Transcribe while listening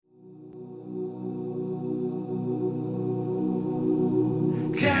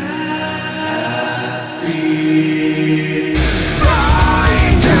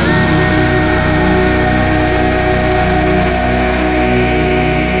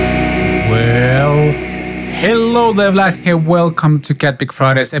Hello there, Vlad here. Welcome to Cat Big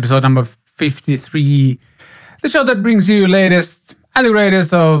Fridays, episode number 53. The show that brings you latest and the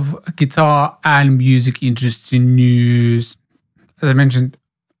greatest of guitar and music industry news. As I mentioned,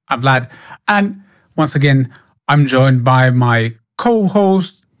 I'm Vlad. And once again, I'm joined by my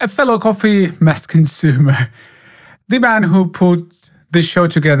co-host, a fellow coffee mass consumer, the man who put this show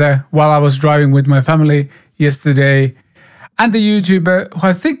together while I was driving with my family yesterday, and the YouTuber who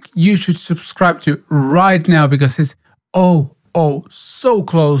I think you should subscribe to right now because he's so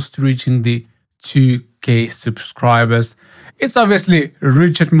close to reaching the 2K subscribers. It's obviously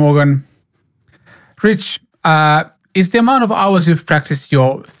Richard Morgan. Rich, is the amount of hours you've practiced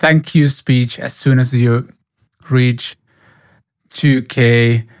your thank you speech as soon as you reach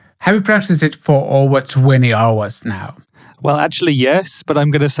 2K, have you practiced it for over 20 hours now? Well, actually, yes, but I'm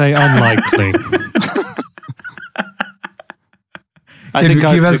going to say unlikely. I think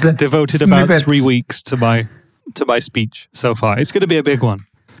I've devoted about 3 weeks to my speech so far. It's going to be a big one.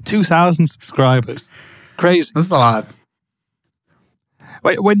 2,000 subscribers. Crazy. That's a lot.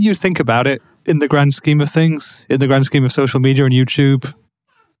 When you think about it, in the grand scheme of things, in the grand scheme of social media and YouTube,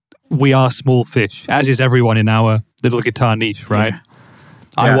 we are small fish, as is everyone in our little guitar niche, right? Yeah.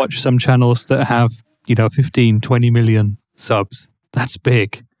 I watch some channels that have, 15, 20 million subs. That's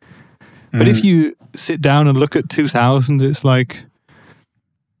big. But if you sit down and look at 2,000, it's like,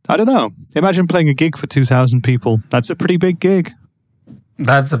 I don't know. Imagine playing a gig for 2,000 people. That's a pretty big gig.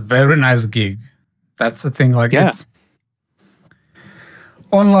 That's a very nice gig. That's the thing. It's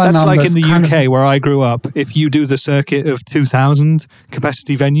online. That's like in the UK where I grew up. If you do the circuit of 2,000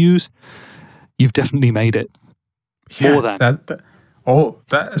 capacity venues, you've definitely made it. More than.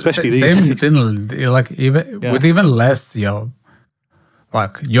 Especially these days. With even less, you're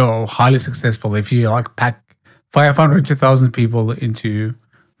highly successful if you pack 500 to 1,000 people into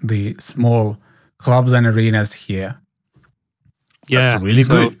the small clubs and arenas here. Yeah, that's really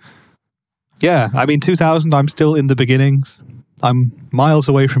good. Yeah, 2,000, I'm still in the beginnings. I'm miles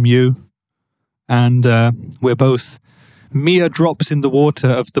away from you. And we're both mere drops in the water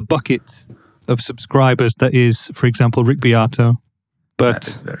of the bucket of subscribers that is, for example, Rick Beato.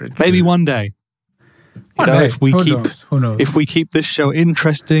 But maybe one day. If we keep this show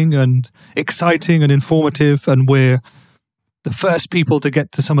interesting and exciting and informative, and we're the first people to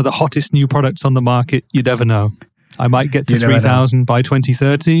get to some of the hottest new products on the market, you never know. I might get to 3,000 by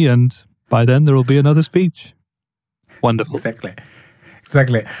 2030, and by then there will be another speech. Wonderful. Exactly.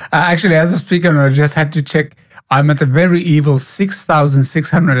 Actually, as a speaker, I just had to check. I'm at a very evil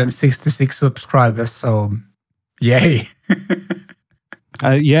 6,666 subscribers, so yay.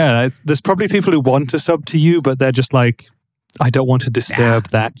 There's probably people who want to sub to you, but they're just like, I don't want to disturb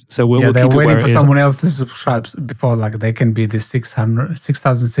that. So we'll keep it where it is. They're waiting for someone else to subscribe before they can be the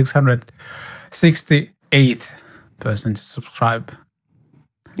 6,668th person to subscribe.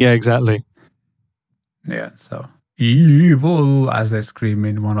 Yeah, exactly. Yeah, so evil, as they scream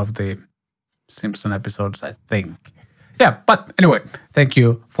in one of the Simpson episodes, I think. Yeah, but anyway, thank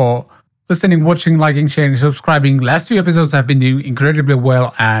you for listening, watching, liking, sharing, subscribing. Last few episodes have been doing incredibly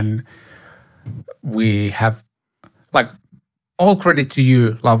well, and we have all credit to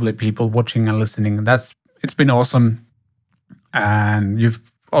you, lovely people watching and listening. It's been awesome, and you've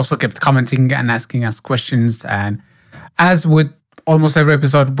also kept commenting and asking us questions. And as with almost every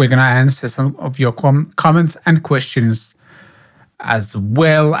episode, we're gonna answer some of your comments and questions as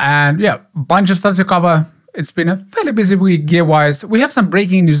well. And bunch of stuff to cover. It's been a fairly busy week gear-wise. We have some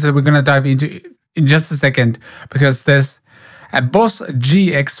breaking news that we're going to dive into in just a second, because there's a Boss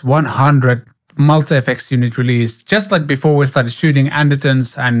GX-100 multi-effects unit released. Just like before we started shooting,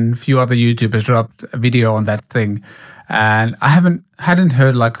 Andertons and a few other YouTubers dropped a video on that thing. And I hadn't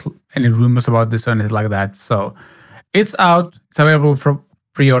heard any rumors about this or anything like that. So it's out. It's available for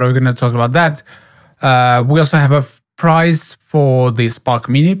pre-order. We're going to talk about that. We also have a price for the Spark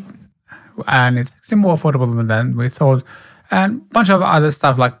Mini, and it's actually more affordable than we thought. And a bunch of other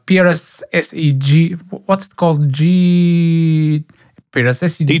stuff like PRS SEG. What's it called? PRS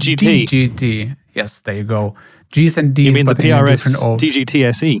SEG DGT. Yes, there you go. G's and D's. You mean the PRS DGT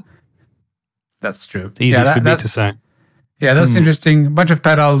SE? That's true. Easy for me to say. Yeah, that's interesting. A bunch of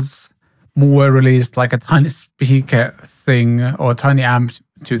pedals. Moore released a tiny speaker thing or tiny amp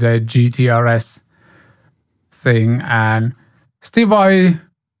to the GTRS thing. And Steve Vai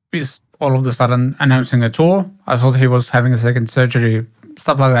is all of a sudden announcing a tour. I thought he was having a second surgery,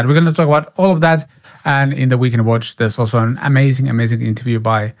 stuff like that. We're going to talk about all of that. And in the Weekend Watch, there's also an amazing interview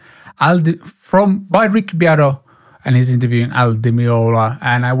by Rick Beato, and he's interviewing Al Di Meola.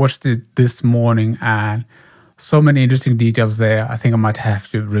 And I watched it this morning, and so many interesting details there. I think I might have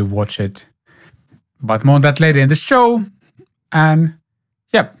to rewatch it. But more on that later in the show. And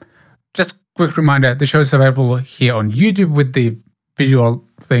just quick reminder, the show is available here on YouTube with the visual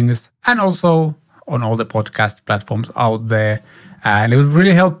things and also on all the podcast platforms out there. And it would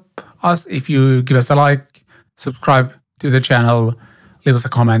really help us if you give us a like, subscribe to the channel, leave us a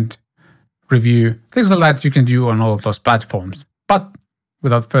comment, review, things like that you can do on all of those platforms. But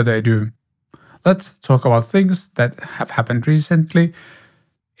without further ado, let's talk about things that have happened recently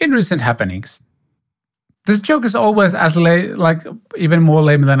in recent happenings. This joke is always even more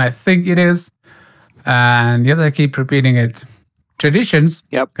lame than I think it is. And yet I keep repeating it. Traditions,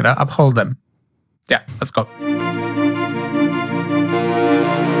 gotta uphold them. Yeah, let's go.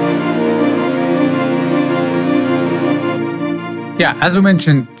 Yeah, as we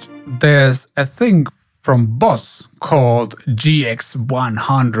mentioned, there's a thing from Boss called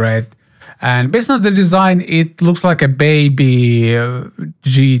GX-100. And based on the design, it looks like a baby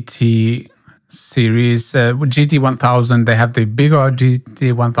GT series. GT1000, they have the bigger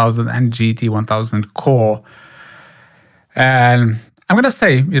GT1000 and GT1000 core. And I'm going to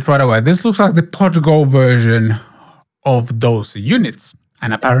say it right away. This looks like the PodGo version of those units.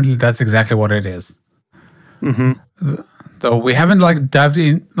 And apparently that's exactly what it is. Mm-hmm. Though we haven't dived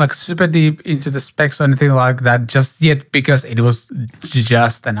in super deep into the specs or anything like that just yet because it was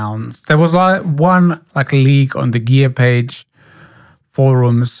just announced. There was one leak on the Gear page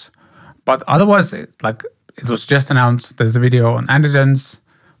forums, but otherwise it was just announced. There's a video on Anderton's,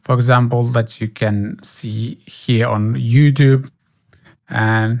 for example, that you can see here on YouTube.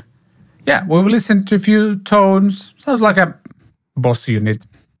 And we've listened to a few tones. Sounds like a Boss unit,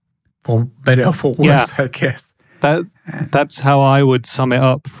 for better or for worse, I guess. That's how I would sum it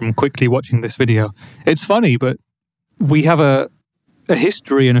up from quickly watching this video. It's funny, but we have a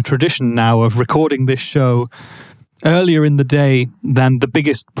history and a tradition now of recording this show earlier in the day than the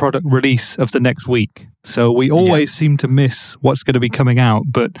biggest product release of the next week. So we always seem to miss what's going to be coming out,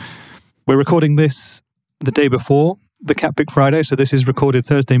 but we're recording this the day before the Cat Pick Friday, so this is recorded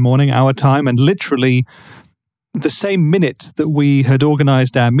Thursday morning, our time, and literally the same minute that we had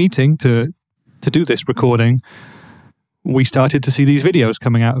organized our meeting to do this recording, we started to see these videos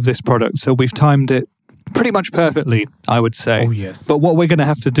coming out of this product. So we've timed it pretty much perfectly, I would say. Oh, yes. But what we're going to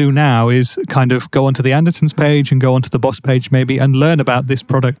have to do now is kind of go onto the Anderton's page and go onto the Boss page maybe and learn about this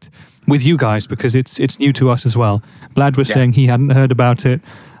product with you guys because it's new to us as well. Vlad was saying he hadn't heard about it.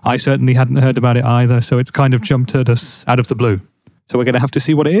 I certainly hadn't heard about it either. So it's kind of jumped at us out of the blue. So we're going to have to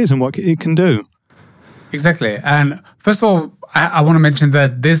see what it is and what it can do. Exactly. And first of all, I want to mention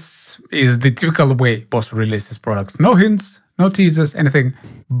that this is the typical way Boss releases products. No hints, no teasers, anything.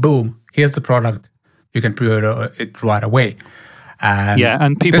 Boom. Here's the product. You can pre-order it right away.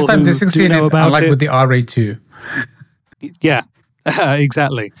 And people this time who they succeeded, do know about unlike it, with the RA2. Yeah,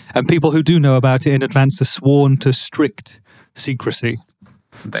 exactly. And people who do know about it in advance are sworn to strict secrecy.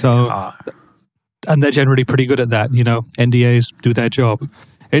 They are. And they're generally pretty good at that. NDAs do their job.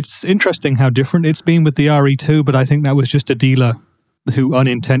 It's interesting how different it's been with the RE2, but I think that was just a dealer who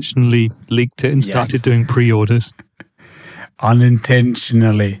unintentionally leaked it and started doing pre-orders.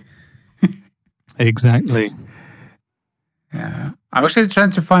 Unintentionally. Exactly. Yeah. I'm actually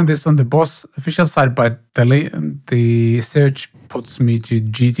trying to find this on the Boss official site, but the search puts me to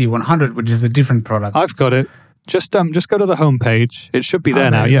GT100, which is a different product. I've got it. Just go to the homepage. It should be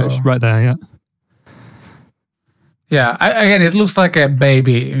there now. Yeah, it's right there. Yeah. Yeah, again, it looks like a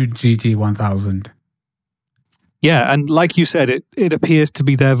baby GT1000. Yeah, and like you said, it appears to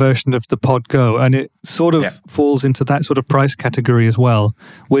be their version of the PodGo, and it sort of falls into that sort of price category as well.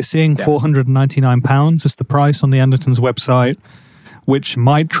 We're seeing £499 as the price on the Anderton's website, which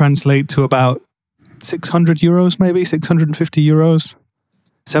might translate to about €600, maybe €650,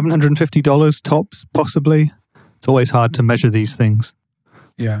 $750 tops, possibly. It's always hard to measure these things.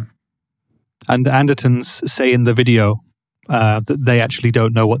 Yeah. And Anderton's say in the video that they actually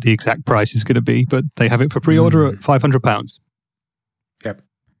don't know what the exact price is going to be, but they have it for pre-order at £500. Yep.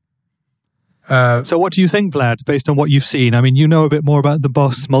 So what do you think, Vlad, based on what you've seen? I mean, you know a bit more about the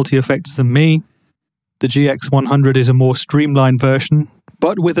Boss multi-effects than me. The GX-100 is a more streamlined version,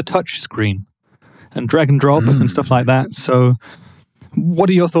 but with a touch screen and drag and drop and stuff like that. So what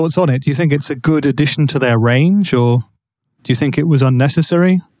are your thoughts on it? Do you think it's a good addition to their range, or do you think it was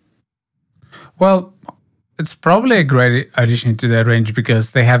unnecessary? Well, it's probably a great addition to their range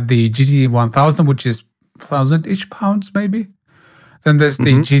because they have the GT1000, which is 1,000-ish pounds, maybe. Then there's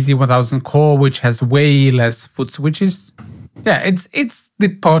the GT1000 Core, which has way less foot switches. Yeah, it's the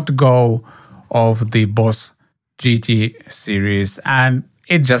PodGo of the Boss GT series, and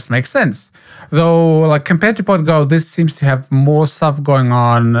it just makes sense. Though, compared to PodGo, this seems to have more stuff going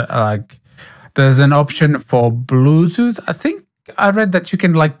on. there's an option for Bluetooth. I think I read that you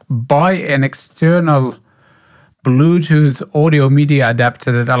can like buy an external Bluetooth audio media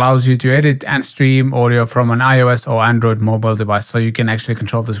adapter that allows you to edit and stream audio from an iOS or Android mobile device. So you can actually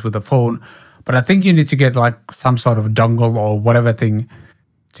control this with a phone. But I think you need to get like some sort of dongle or whatever thing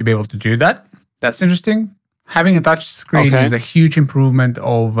to be able to do that. That's interesting. Having a touch screen is a huge improvement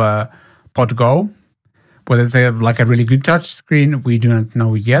over Pod Go. Whether it's like a really good touch screen, we do not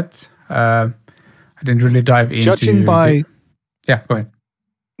know yet. I didn't really dive into... Judging by... Yeah, go ahead.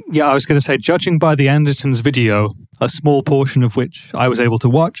 Yeah, I was going to say, judging by the Andertons video, a small portion of which I was able to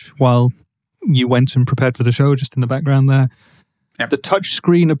watch while you went and prepared for the show, just in the background there, the touch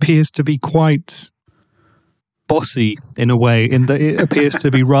screen appears to be quite bossy in a way, in that it appears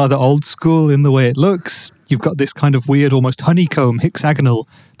to be rather old school in the way it looks. You've got this kind of weird, almost honeycomb, hexagonal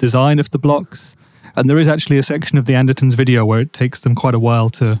design of the blocks. And there is actually a section of the Andertons video where it takes them quite a while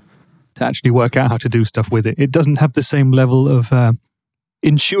to actually work out how to do stuff with it. It doesn't have the same level of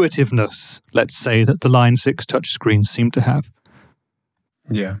intuitiveness, let's say, that the Line 6 touchscreens seem to have.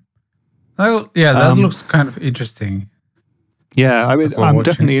 Yeah. Well, yeah, that looks kind of interesting. Yeah, I mean, I'm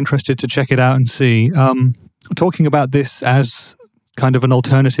definitely interested to check it out and see. Talking about this as kind of an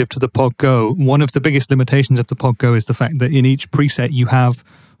alternative to the Pod Go, one of the biggest limitations of the Pod Go is the fact that in each preset you have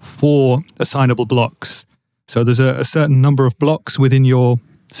 4 assignable blocks. So there's a certain number of blocks within your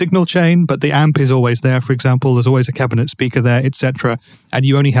signal chain, but the amp is always there, for example. There's always a cabinet speaker there, etc. And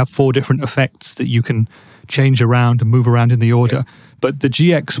you only have 4 different effects that you can change around and move around in the order. Yeah. But the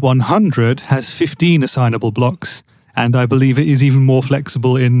GX-100 has 15 assignable blocks, and I believe it is even more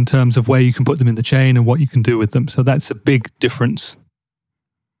flexible in terms of where you can put them in the chain and what you can do with them. So that's a big difference.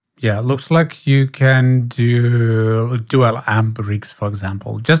 Yeah, looks like you can do dual amp rigs, for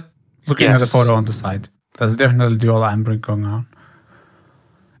example. Just looking at the photo on the side, there's definitely dual amp rig going on.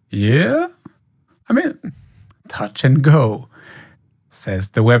 Yeah, I mean, touch and go,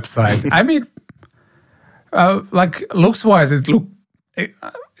 says the website. I mean, like looks-wise,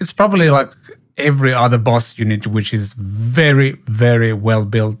 it's probably like every other Boss unit, which is very, very well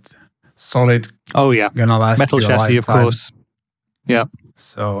built, solid. Oh yeah, gonna last metal chassis, of course. Yeah.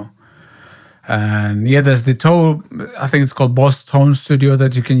 So, and yeah, there's the I think it's called Boss Tone Studio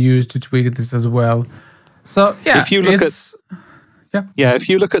that you can use to tweak this as well. So yeah, if you look if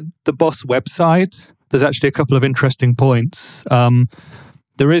you look at the Boss website, there's actually a couple of interesting points.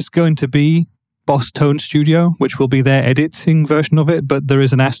 There is going to be Boss Tone Studio, which will be their editing version of it, but there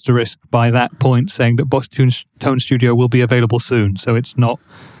is an asterisk by that point saying that Boss Tone Studio will be available soon, so it's not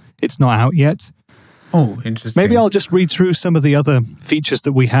out yet. Oh, interesting. Maybe I'll just read through some of the other features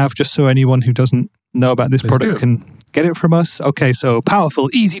that we have, just so anyone who doesn't know about this product can get it from us. Okay, so powerful,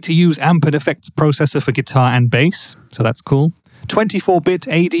 easy-to-use amp and effects processor for guitar and bass. So that's cool. 24-bit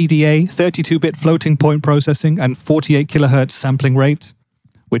ADDA, 32-bit floating point processing, and 48 kilohertz sampling rate,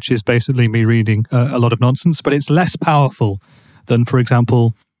 which is basically me reading a lot of nonsense, but it's less powerful than, for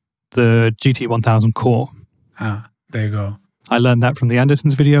example, the GT1000 Core. Ah, there you go. I learned that from the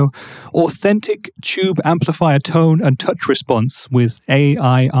Andertons video. Authentic tube amplifier tone and touch response with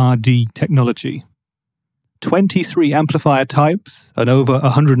AIRD technology. 23 amplifier types and over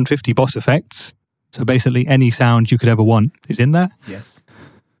 150 Boss effects. So basically any sound you could ever want is in there. Yes.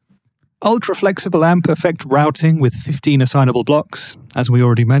 Ultra flexible amp effect routing with 15 assignable blocks, as we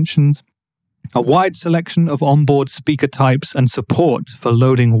already mentioned. A wide selection of onboard speaker types and support for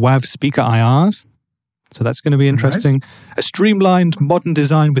loading WAV speaker IRs. So that's going to be interesting. Nice. A streamlined modern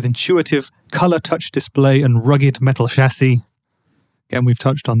design with intuitive color touch display and rugged metal chassis. Again, we've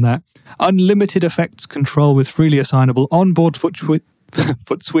touched on that. Unlimited effects control with freely assignable onboard foot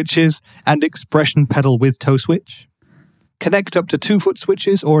switches and expression pedal with toe switch. Connect up to 2 foot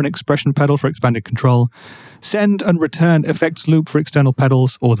switches or an expression pedal for expanded control. Send and return effects loop for external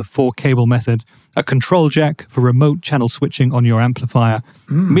pedals or the 4-cable method. A control jack for remote channel switching on your amplifier.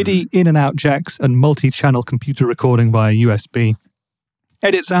 MIDI in and out jacks and multi-channel computer recording via USB.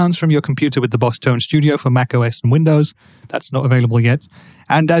 Edit sounds from your computer with the Boss Tone Studio for macOS and Windows. That's not available yet.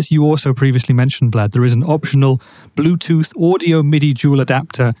 And as you also previously mentioned, Vlad, there is an optional Bluetooth audio MIDI dual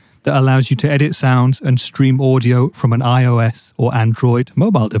adapter that allows you to edit sounds and stream audio from an iOS or Android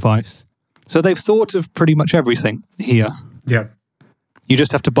mobile device. So they've thought of pretty much everything here. Yeah. You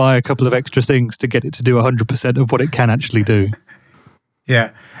just have to buy a couple of extra things to get it to do 100% of what it can actually do.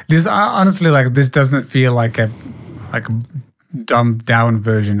 Yeah. This honestly, like, this doesn't feel like a dumbed down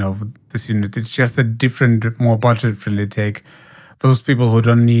version of this unit. It's just a different, more budget-friendly take for those people who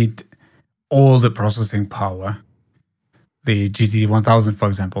don't need all the processing power the GT1000, for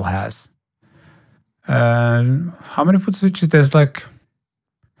example, has. How many foot switches? There's like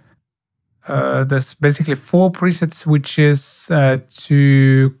there's basically 4 preset switches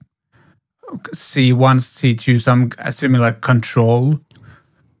to C1, C2, some assuming like control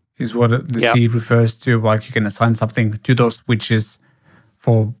is what the Yeah. C refers to. Like you can assign something to those switches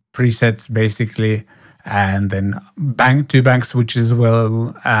for presets basically, and then two bank switches as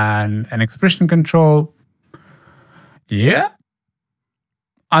well, and an expression control. Yeah.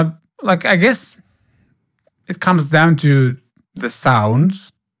 I guess it comes down to the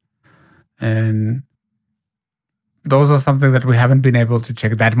sounds, and those are something that we haven't been able to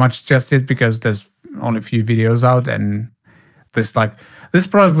check that much just yet because there's only a few videos out, and this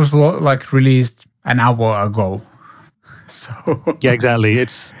product was released an hour ago. So Yeah, exactly.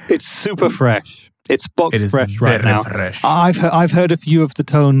 It's super fresh. It's box it is fresh very right now. fresh. I've heard a few of the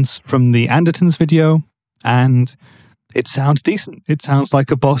tones from the Andertons video, and it sounds decent. It sounds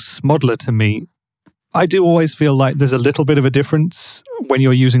like a Boss modeler to me. I do always feel like there's a little bit of a difference when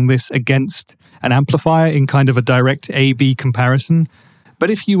you're using this against an amplifier in kind of a direct A-B comparison. But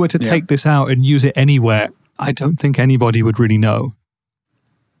if you were to take this out and use it anywhere, I don't think anybody would really know.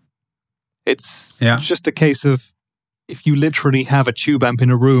 It's just a case of if you literally have a tube amp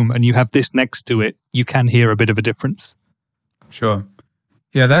in a room and you have this next to it, you can hear a bit of a difference. Sure.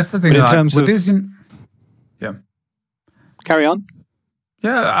 Yeah, that's the thing. But in terms of this, carry on.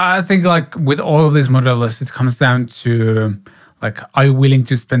 Yeah, I think like with all of these modelers, it comes down to like, are you willing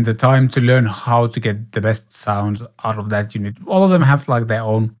to spend the time to learn how to get the best sounds out of that unit? All of them have like their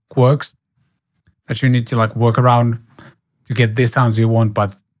own quirks that you need to like work around to get the sounds you want.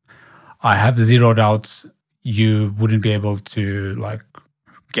 But I have zero doubts you wouldn't be able to like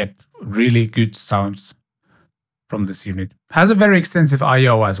get really good sounds from this unit. Has a very extensive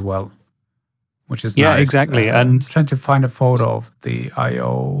I/O as well, which is nice. Exactly. I'm And trying to find a photo of the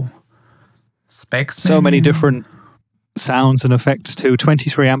I/O specs. So many different sounds and effects too.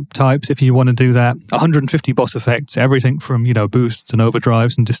 23 amp types if you want to do that. 150 Boss effects, everything from, boosts and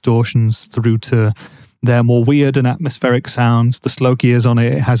overdrives and distortions through to their more weird and atmospheric sounds. The slow gears on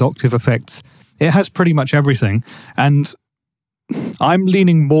it has octave effects. It has pretty much everything. And I'm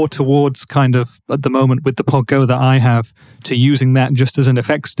leaning more towards kind of, at the moment with the Pod Go that I have, to using that just as an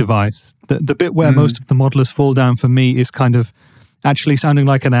effects device. The bit where most of the modelers fall down for me is kind of actually sounding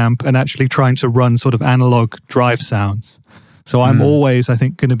like an amp and actually trying to run sort of analog drive sounds. So I'm always, I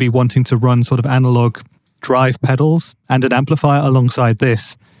think, going to be wanting to run sort of analog drive pedals and an amplifier alongside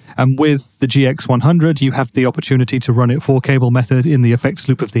this. And with the GX-100, you have the opportunity to run it 4-cable method in the effects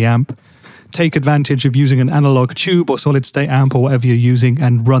loop of the amp. Take advantage of using an analog tube or solid state amp or whatever you're using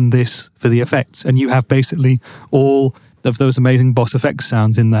and run this for the effects. And you have basically all of those amazing Boss effects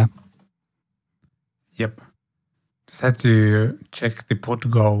sounds in there. Yep. Just had to check the Pod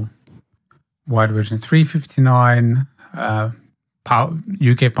Go wide version, 359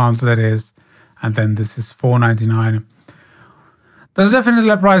 UK pounds that is, and then this is 499. There's definitely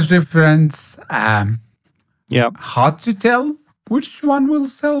a price difference. Hard to tell which one will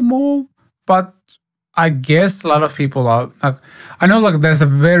sell more, but I guess a lot of people are. I know, there's a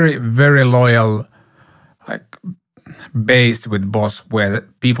very, very loyal base with Boss where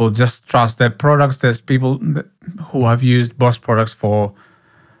people just trust their products. There's people who have used Boss products for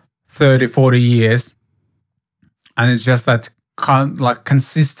 30, 40 years, and it's just that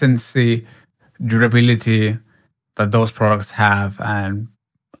consistency, durability that those products have. And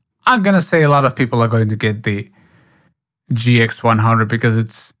I'm gonna say a lot of people are going to get the GX-100 because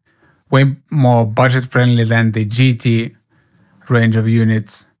it's way more budget friendly than the GT range of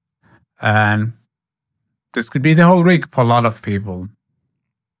units, and this could be the whole rig for a lot of people.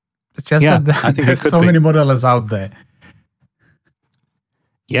 It's just that I think there's so many modelers out there.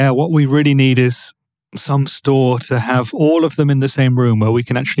 Yeah, what we really need is some store to have all of them in the same room where we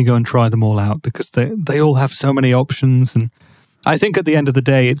can actually go and try them all out, because they all have so many options. And I think at the end of the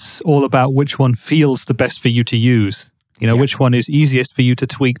day, it's all about which one feels the best for you to use. Which one is easiest for you to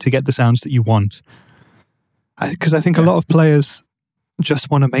tweak to get the sounds that you want. Because I think a lot of players just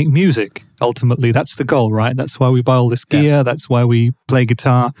want to make music. Ultimately, that's the goal, right? That's why we buy all this gear. Yeah. That's why we play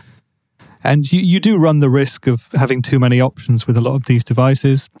guitar. And you do run the risk of having too many options with a lot of these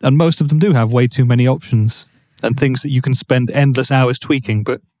devices. And most of them do have way too many options and things that you can spend endless hours tweaking.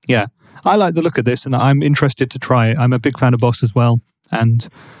 But yeah, I like the look of this and I'm interested to try it. I'm a big fan of Boss as well. And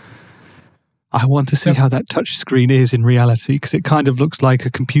I want to see how that touch screen is in reality, because it kind of looks like a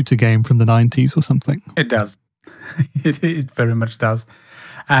computer game from the 90s or something. It does. It very much does.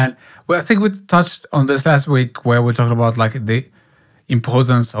 And I think we touched on this last week where we talked about the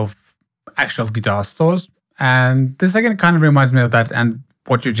importance of actual guitar stores. And this again kind of reminds me of that. And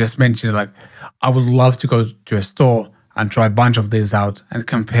what you just mentioned, I would love to go to a store and try a bunch of these out and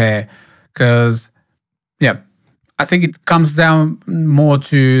compare because I think it comes down more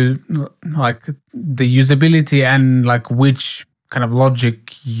to like the usability and like which kind of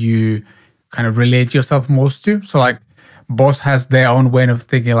logic you kind of relate yourself most to. So like Boss has their own way of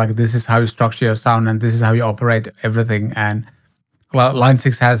thinking, like this is how you structure your sound and this is how you operate everything. And Line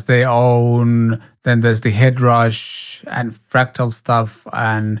 6 has their own, then there's the head rush and fractal stuff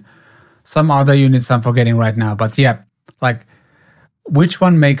and some other units I'm forgetting right now. But like which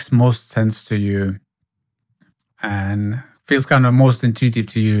one makes most sense to you and feels kind of most intuitive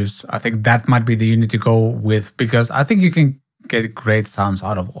to use? I think that might be the unit to go with, because I think you can get great sounds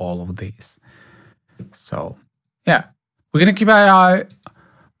out of all of these. So we're going to keep an eye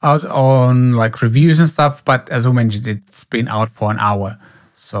out on like reviews and stuff, but as I mentioned, it's been out for an hour,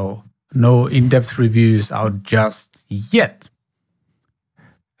 so no in-depth reviews out just yet.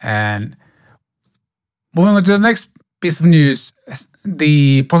 And moving on to the next piece of news,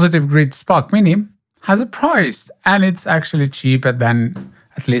 the Positive Grid Spark Mini has a price, and it's actually cheaper than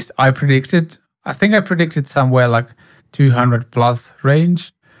at least I predicted. I think I predicted somewhere like 200 plus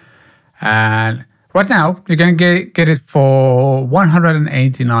range, and right now you can get it for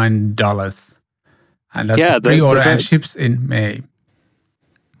 $189, and that's a pre-order and ships in May.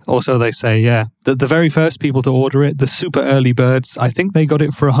 Also, they say, that the very first people to order it, the super early birds, I think they got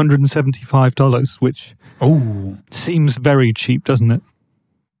it for $175, which seems very cheap, doesn't it?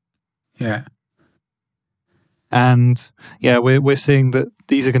 Yeah. And we're seeing that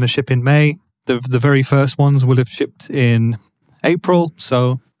these are going to ship in May. The very first ones will have shipped in April,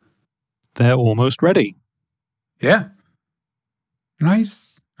 so they're almost ready. Yeah.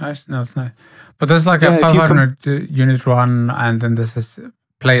 Nice. But there's like a 500 unit run, and then there's this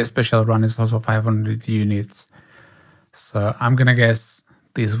player special run is also 500 units. So I'm gonna guess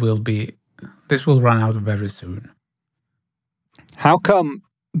this will run out very soon. How come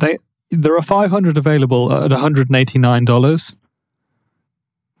there are 500 available at $189?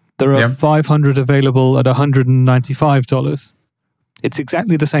 There are 500 available at $195. It's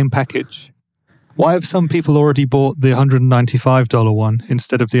exactly the same package. Why have some people already bought the $195 one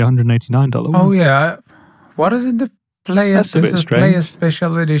instead of the $189 one? Oh yeah, what is in the player? That's a bit strange. Player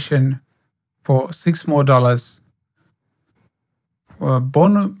special edition for $6 more.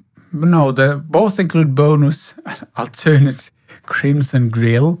 They both include bonus alternate Crimson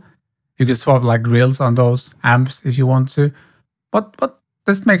grill. You can swap like grills on those amps if you want to. But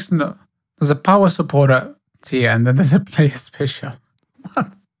this makes no. There's a power supporter tier, and then there's a player special.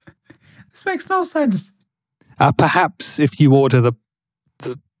 What? This makes no sense. Perhaps if you order the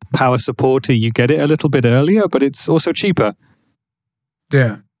power supporter, you get it a little bit earlier, but it's also cheaper.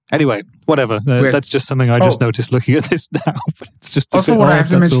 Yeah. Anyway, whatever. That's just something I just noticed looking at this now. But it's just also what I have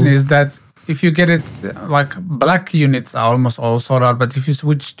to mention is that if you get it, like black units are almost all sold out, but if you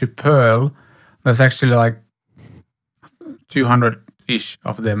switch to pearl, there's actually like 200-ish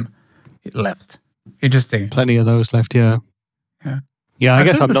of them left. Interesting. Plenty of those left, yeah. Yeah, I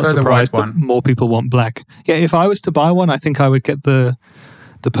guess I'm not surprised that more people want black. Yeah, if I was to buy one, I think I would get the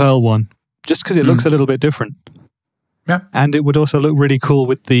pearl one, just because it looks a little bit different. Yeah. And it would also look really cool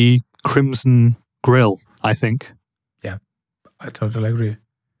with the crimson grill, I think. Yeah, I totally agree.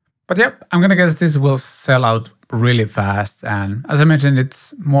 But I'm going to guess this will sell out really fast. And as I mentioned,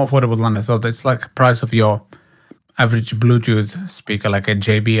 it's more affordable than I thought. It's like the price of your average Bluetooth speaker, like a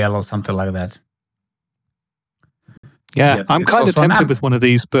JBL or something like that. Yeah, I'm kind of tempted with one of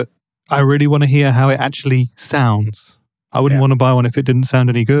these, but I really want to hear how it actually sounds. I wouldn't want to buy one if it didn't sound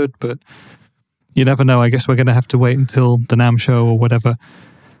any good, but you never know. I guess we're going to have to wait until the NAMM show or whatever.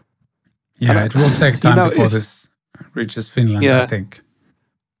 Yeah, it will take time before this reaches Finland, I think.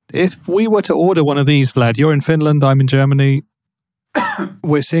 If we were to order one of these, Vlad, you're in Finland, I'm in Germany,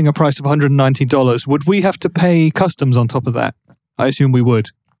 we're seeing a price of $190. Would we have to pay customs on top of that? I assume we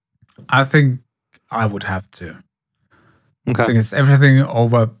would. I think I would have to. Okay. I think it's everything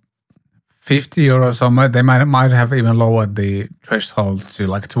over 50 euros, so they might have even lowered the threshold to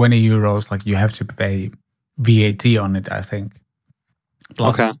like 20 euros. Like you have to pay VAT on it, I think.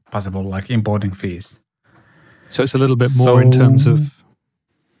 Plus possible like importing fees. So it's a little bit more in terms of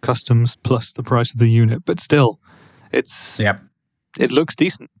customs plus the price of the unit, but still, it looks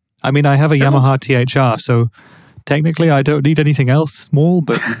decent. I mean, I have a Yamaha THR, so technically I don't need anything else small,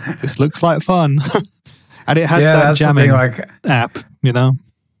 but this looks like fun. And it has that jamming app, you know?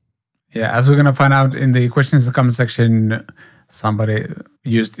 Yeah, as we're going to find out in the questions and comment section, somebody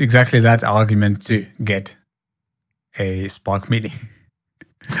used exactly that argument to get a Spark Mini.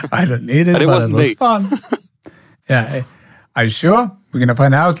 I don't need it, but it was fun. Yeah, are you sure? We're going to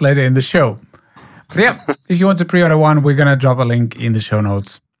find out later in the show. But if you want to pre-order one, we're going to drop a link in the show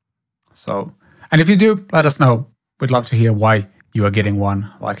notes. So, and if you do, let us know. We'd love to hear why you are getting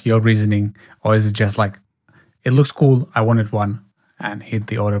one, like your reasoning, or is it just like, it looks cool, I wanted one, and hit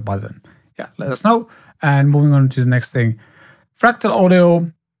the order button. Yeah, let us know. And moving on to the next thing, Fractal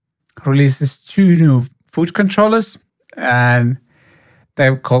Audio releases 2 new foot controllers, and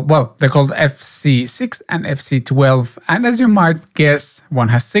they're called FC6 and FC12. And as you might guess, one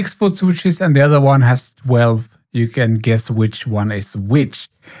has 6 foot switches and the other one has 12. You can guess which one is which.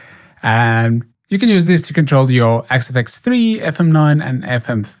 And you can use this to control your XFX3, FM9, and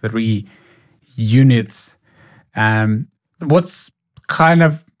FM3 units. What's kind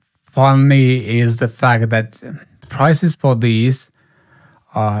of funny is the fact that prices for these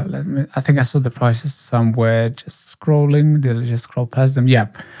I think I saw the prices somewhere, just scrolling. Did I just scroll past them? Yeah.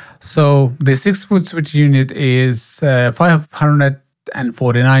 So the 6 foot switch unit is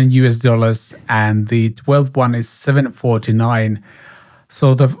 $549 US, and the 12 one is $749.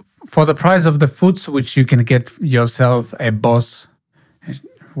 So for the price of the foot switch, you can get yourself a Boss.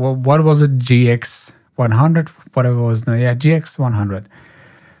 What was it? GX-100, whatever it was. No, yeah, GX-100.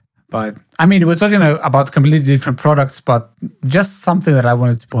 But I mean, we're talking about completely different products, but just something that I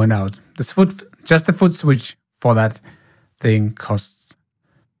wanted to point out. Just the foot switch for that thing costs,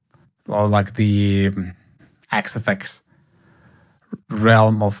 or like the XFX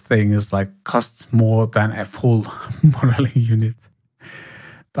realm of things, like costs more than a full modeling unit.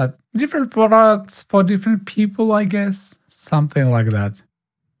 But different products for different people, I guess. Something like that.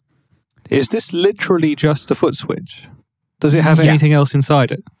 Is this literally just a foot switch? Does it have anything else inside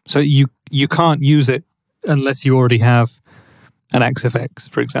it? So you can't use it unless you already have an XFX,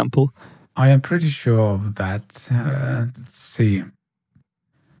 for example. I am pretty sure of that. Let's see.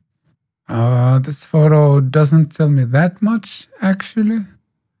 This photo doesn't tell me that much, actually.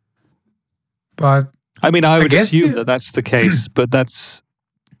 But I mean, I would assume that that's the case, but that's,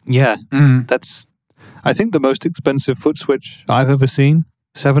 that's, I think, the most expensive foot switch I've ever seen.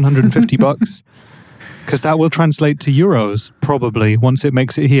 $750. Because that will translate to euros, probably, once it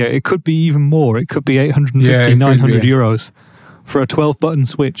makes it here. It could be even more. It could be 850, 900 euros for a 12-button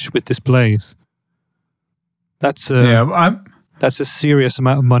switch with displays. That's a serious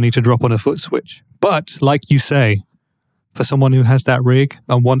amount of money to drop on a foot switch. But, like you say, for someone who has that rig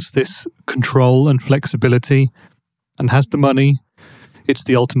and wants this control and flexibility and has the money, it's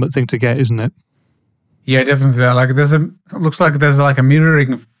the ultimate thing to get, isn't it? Yeah, definitely. Like looks like there's like a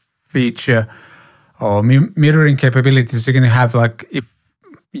mirroring feature or mirroring capabilities. You can have, like, if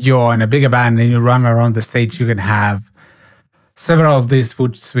you're in a bigger band and you run around the stage, you can have several of these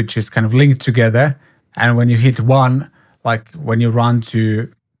foot switches kind of linked together. And when you hit one, like when you run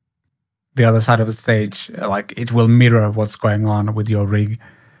to the other side of the stage, like it will mirror what's going on with your rig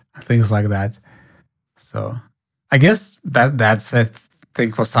and things like that. So I guess that's a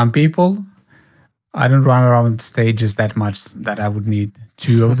thing for some people. I don't run around stages that much that I would need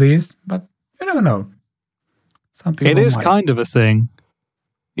 2 of these, but you never know. Some people it is might. kind of a thing,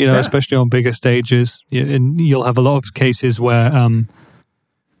 especially on bigger stages. And you'll have a lot of cases where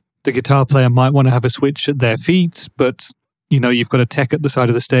the guitar player might want to have a switch at their feet, but you've got a tech at the side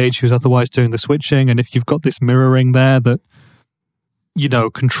of the stage who's otherwise doing the switching. And if you've got this mirroring there that,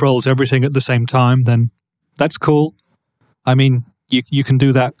 controls everything at the same time, then that's cool. I mean, you can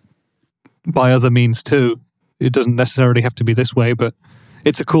do that by other means too. It doesn't necessarily have to be this way, but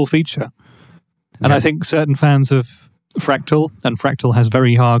it's a cool feature. And I think certain fans of Fractal, and Fractal has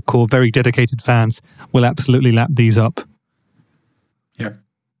very hardcore, very dedicated fans, will absolutely lap these up. Yeah.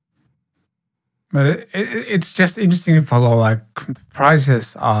 But it's just interesting to follow, like, the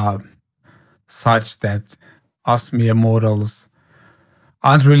prices are such that us mere mortals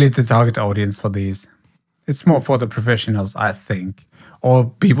aren't really the target audience for these. It's more for the professionals, I think, or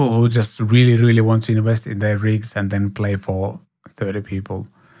people who just really, really want to invest in their rigs and then play for 30 people.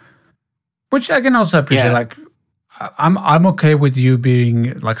 Which I can also appreciate. Yeah. Like, I'm okay with you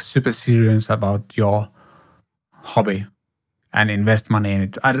being, like, super serious about your hobby and invest money in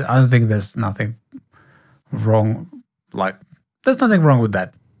it. I don't think there's nothing wrong. Like, there's nothing wrong with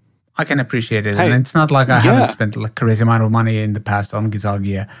that. I can appreciate it. And it's not like I haven't spent like crazy amount of money in the past on guitar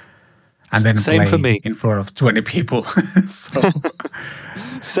gear and then Same play for me. in front of 20 people. So,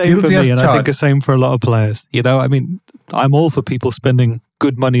 same for me, and I think the same for a lot of players. I mean, I'm all for people spending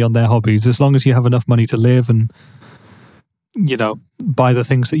good money on their hobbies, as long as you have enough money to live and, buy the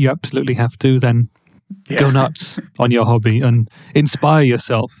things that you absolutely have to, then go nuts on your hobby and inspire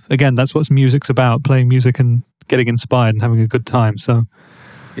yourself. Again, that's what music's about, playing music and getting inspired and having a good time. So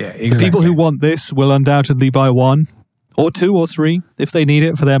exactly. The people who want this will undoubtedly buy 1 or 2 or 3 if they need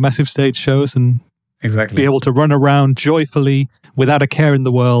it for their massive stage shows, and exactly. be able to run around joyfully without a care in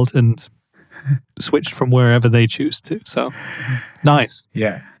the world and switch from wherever they choose to. So, nice.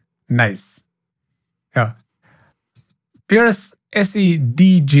 Yeah, nice. Yeah. PRS SE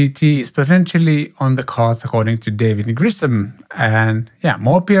DGT is potentially on the cards according to David Grissom. And yeah,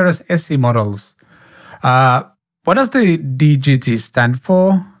 more PRS SE models. What does the DGT stand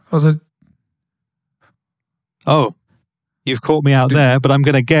for? Was it? Oh, you've caught me out there, but I'm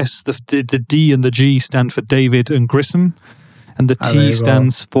going to guess the D and the G stand for David and Grissom, and the there T you go.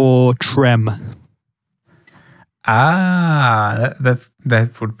 stands for Trem. That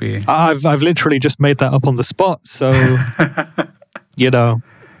would be. I've literally just made that up on the spot, so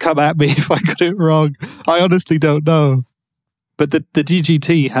come at me if I got it wrong. I honestly don't know. But the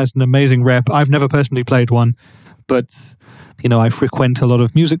DGT has an amazing rep. I've never personally played one, but I frequent a lot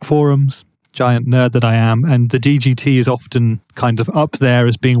of music forums, giant nerd that I am, and the DGT is often kind of up there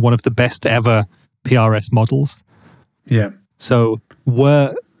as being one of the best ever PRS models. Yeah. So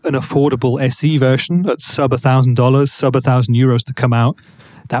were an affordable SE version at sub $1,000, sub €1,000 to come out,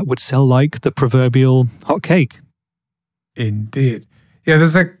 that would sell like the proverbial hot cake. Indeed. Yeah,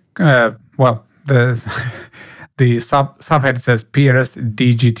 there's there's the subhead says PRS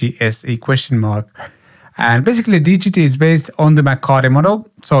DGT SE ? And basically DGT is based on the McCarty model.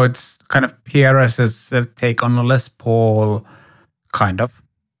 So it's kind of PRS's take on a Les Paul, kind of.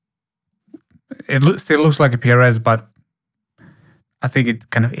 It still looks like a PRS, but I think it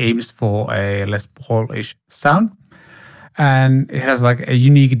kind of aims for a Les Paul-ish sound. And it has like a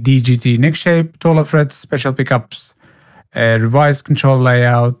unique DGT neck shape, taller frets, special pickups, a revised control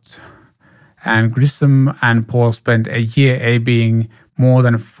layout. And Grissom and Paul spent a year A-Bing more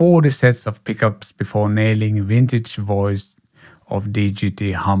than 40 sets of pickups before nailing vintage voice of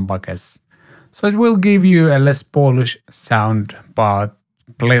DGT humbuckers. So it will give you a less Polish sound, but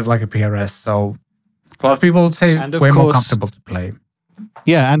plays like a PRS. So a lot of people would say way more comfortable to play.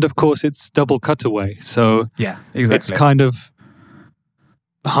 Yeah, and of course it's double cutaway. So yeah, exactly. It's kind of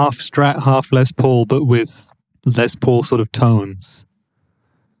half Strat, half Les Paul, but with Les Paul sort of tones.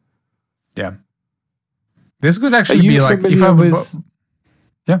 Yeah. This could actually be like if I would.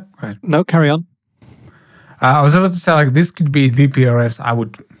 Yeah, go ahead. No, carry on. I was about to say like this could be the PRS I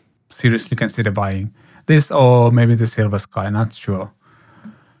would seriously consider buying. This or maybe the Silver Sky, not sure.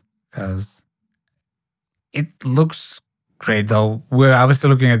 Because it looks great though. We're obviously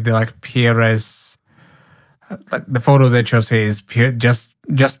looking at the like PRS. Like the photo they chose here is just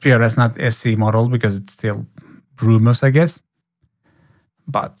PRS, not SC model, because it's still rumors, I guess.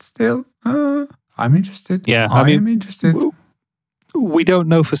 But still, I'm interested. Yeah, I am interested. We don't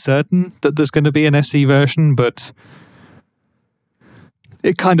know for certain that there's going to be an SE version, but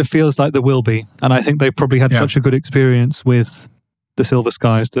it kind of feels like there will be. And I think they've probably had such a good experience with the Silver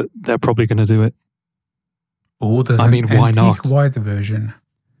Skies that they're probably going to do it. Oh, there's why not? White version.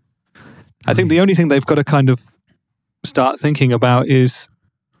 I think the only thing they've got to kind of start thinking about is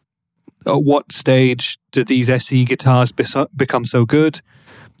at what stage do these SE guitars become so good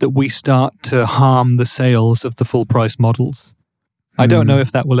that we start to harm the sales of the full price models. I don't know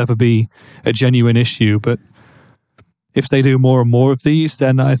if that will ever be a genuine issue, but if they do more and more of these,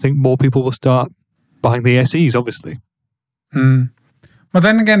 then I think more people will start buying the SEs, obviously. But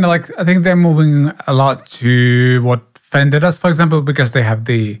then again, like I think they're moving a lot to what Fender does, for example, because they have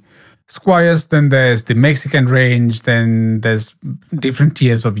the Squires, then there's the Mexican range, then there's different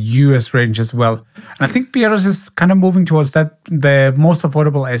tiers of US range as well. And I think PRS is kind of moving towards that. The most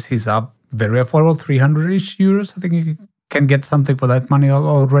affordable SEs are very affordable, 300-ish euros. I think you can get something for that money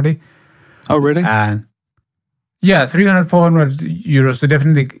already. Oh, really? And yeah, 300, 400 euros. You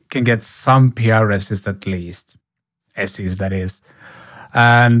definitely can get some PRSs at least. SEs, that is.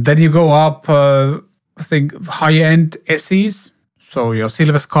 And then you go up, I think, higher-end SEs. So your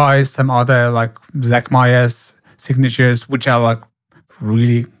Silver Skies, some other like Zach Myers signatures, which are like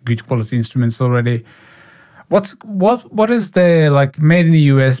really good quality instruments already. What is the like made in the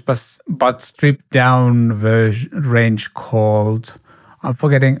US but stripped down range called? I'm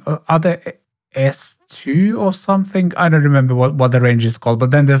forgetting. Other S2 or something. I don't remember what the range is called.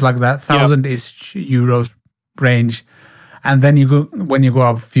 But then there's like that 1,000-ish euros range. And then when you go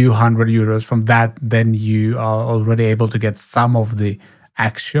up a few hundred euros from that, then you are already able to get some of the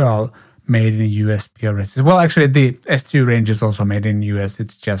actual made in the US PRS. Well, actually, the S2 range is also made in the US.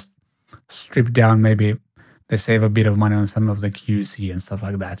 It's just stripped down. Maybe they save a bit of money on some of the QC and stuff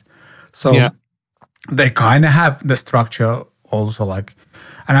like that. So they kind of have the structure also like,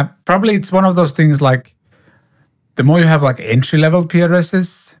 and probably it's one of those things like the more you have like entry level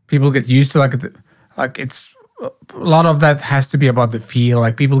PRSs, people get used to like it's a lot of that has to be about the feel.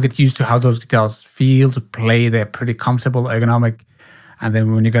 Like people get used to how those guitars feel to play. They're pretty comfortable, ergonomic. And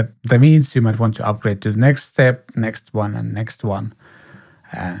then when you get the means, you might want to upgrade to the next step, next one, and next one.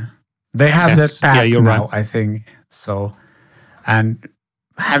 They have that path you're now, right. I think. So, and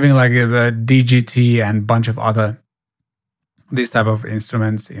having like a DGT and bunch of other these type of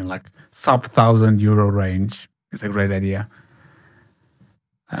instruments in like sub €1,000 range is a great idea.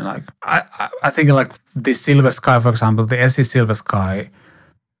 And like I think like the Silver Sky, for example, the SE Silver Sky,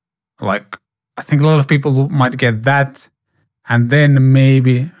 like I think a lot of people might get that, and then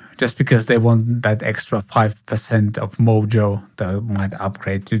maybe just because they want that extra 5% of mojo, they might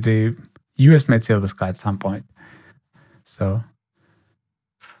upgrade to the US made Silver Sky at some point. So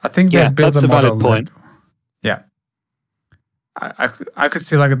I think they built that's a a model. valid point. Yeah, I could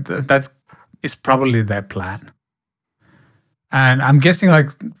see like that is probably their plan. And I'm guessing like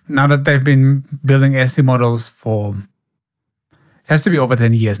now that they've been building SE models for, it has to be over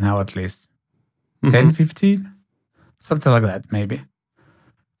 10 years now at least. 10, 15? Something like that, maybe.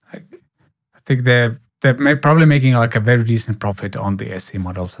 I think they're probably making like a very decent profit on the SE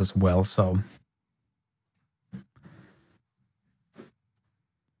models as well. So,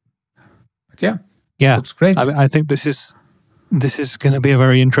 but yeah, looks great. I think this is going to be a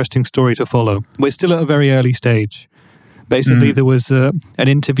very interesting story to follow. We're still at a very early stage. Basically, there was an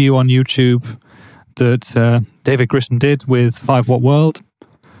interview on YouTube that David Grissom did with 5 Watt World,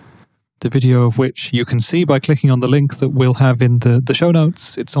 the video of which you can see by clicking on the link that we'll have in the show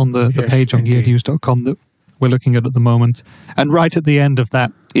notes. It's on the page on gearnews.com that we're looking at the moment. And right at the end of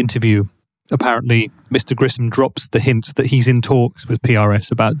that interview, apparently Mr. Grissom drops the hint that he's in talks with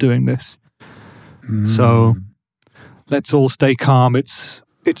PRS about doing this. So let's all stay calm.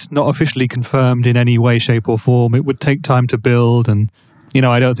 It's not officially confirmed in any way, shape or form. It would take time to build. And,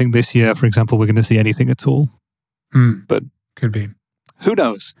 I don't think this year, for example, we're going to see anything at all. But could be. Who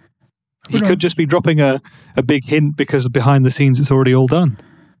knows? He could just be dropping a big hint because behind the scenes it's already all done.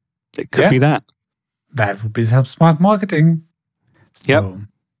 It could be that. That would be some smart marketing. So,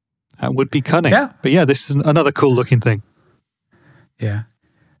 that would be cunning. Yeah. But this is another cool looking thing. Yeah.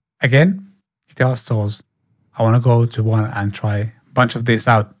 Again, guitar stores. I want to go to one and try a bunch of this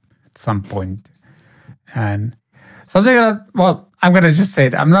out at some point. And something that, I'm going to just say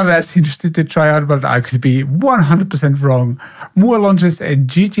it. I'm not as interested to try out, but I could be 100% wrong. Moore launches a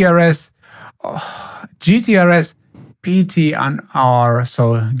GTRS PT and R,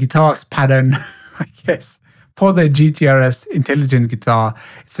 so guitars pattern, I guess, for the GTRS intelligent guitar.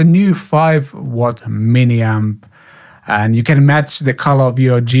 It's a new 5 watt mini amp, and you can match the color of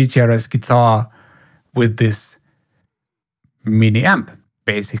your GTRS guitar with this mini amp,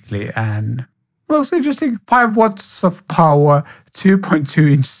 basically. And it's interesting, 5 watts of power,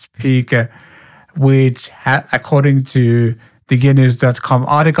 2.2 inch speaker, which according to the gearnews.com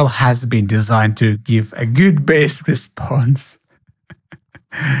article has been designed to give a good bass response.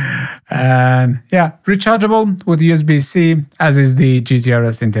 And rechargeable with USB-C, as is the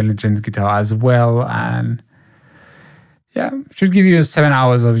GTRS intelligent guitar as well. And should give you 7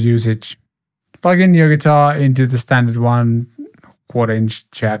 hours of usage. Plug in your guitar into the standard 1/4 inch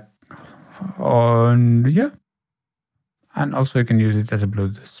jack. And also you can use it as a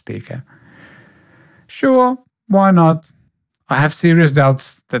Bluetooth speaker. Sure, why not? I have serious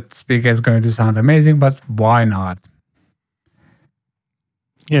doubts that speaker is going to sound amazing, but why not?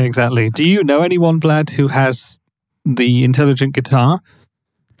 Yeah, exactly. Do you know anyone, Vlad, who has the intelligent guitar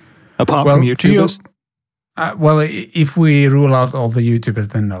apart from YouTubers? If we rule out all the YouTubers,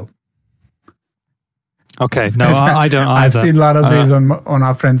 then no. Okay, no, I don't either. I've seen a lot of these on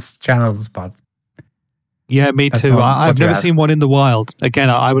our friends' channels, but yeah, me too. I've never seen one in the wild. Again,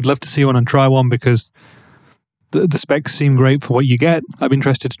 I would love to see one and try one because the specs seem great for what you get. I'm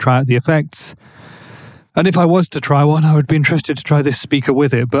interested to try out the effects. And if I was to try one, I would be interested to try this speaker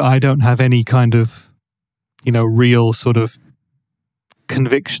with it, but I don't have any kind of, real sort of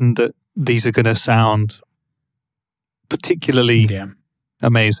conviction that these are going to sound particularly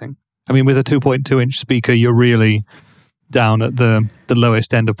amazing. I mean, with a 2.2 inch speaker, you're really down at the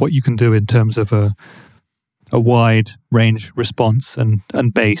lowest end of what you can do in terms of a wide range response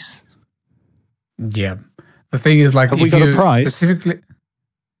and bass. Yeah. The thing is, like, have we got a price? Specifically,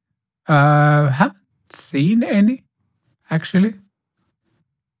 haven't seen any, actually.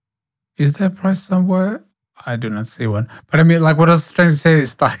 Is there a price somewhere? I do not see one. But I mean, like, what I was trying to say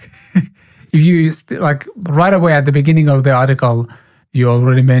is, like, if you, like, right away at the beginning of the article, you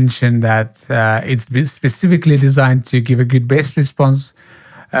already mentioned that it's specifically designed to give a good bass response.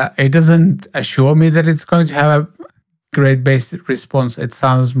 It doesn't assure me that it's going to have great bass response. It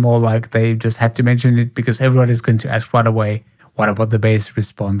sounds more like they just had to mention it because everybody's going to ask right away, what about the bass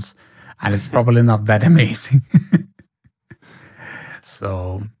response? And it's probably not that amazing.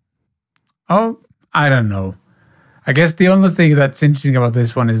 So, I don't know. I guess the only thing that's interesting about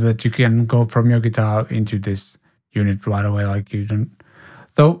this one is that you can go from your guitar into this unit right away. Like you don't.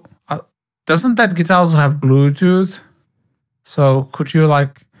 Though, doesn't that guitar also have Bluetooth? So could you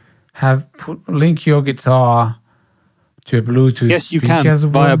like link your guiar to a Bluetooth? Yes, you speaker can as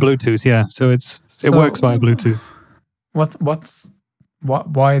well? via Bluetooth. Yeah, so it works via Bluetooth.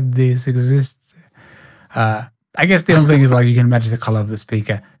 Why this exists? I guess the only thing is like you can match the color of the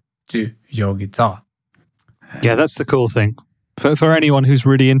speaker to your guitar. Yeah, that's the cool thing. For anyone who's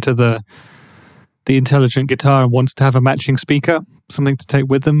really into the intelligent guitar and wants to have a matching speaker, something to take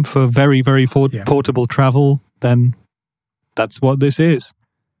with them for very, very portable travel, then that's what this is.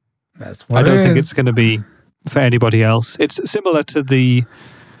 That's what I don't think it's going to be for anybody else. It's similar to the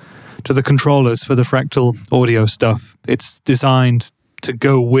controllers for the fractal audio stuff. It's designed to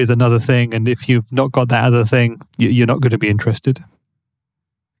go with another thing, and if you've not got that other thing, you're not going to be interested.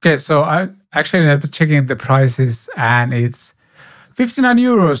 Okay, so I actually ended up checking the prices, and it's 59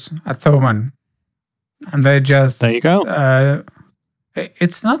 euros at Thomann. And they just... There you go.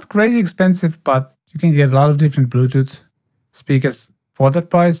 It's not crazy expensive, but you can get a lot of different Bluetooth speakers for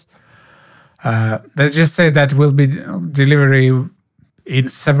that price. They just say that will be delivery in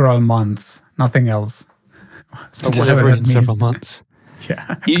several months, nothing else. So delivery in several months.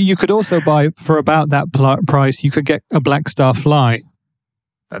 Yeah. You could also buy, for about that price, you could get a Blackstar Fly.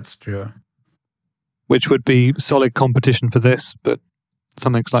 That's true. Which would be solid competition for this, but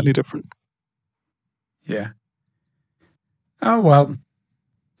something slightly different. Yeah. Oh, well.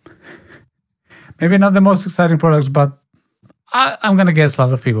 Maybe not the most exciting products, but I'm going to guess a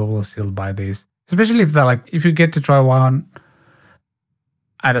lot of people will still buy these. Especially if they're like, if you get to try one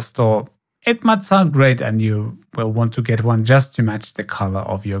at a store, it might sound great and you will want to get one just to match the color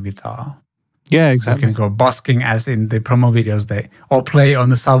of your guitar. Yeah, exactly. So you can go busking as in the promo videos or play on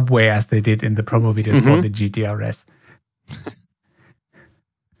the subway as they did in the promo videos for the GTRS.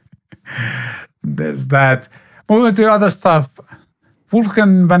 There's that. Moving to other stuff.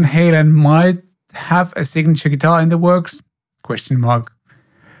 Wolfgang Van Halen might have a signature guitar in the works? ?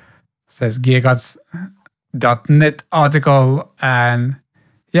 Says gearguts.net article. And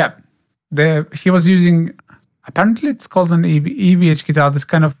yeah, he was using, apparently it's called an EVH guitar. This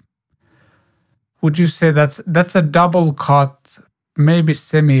kind of, would you say that's a double cut, maybe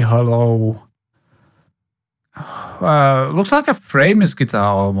semi-hollow? Looks like a Framus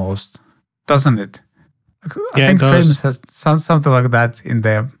guitar almost, doesn't it? I think Framus has something like that in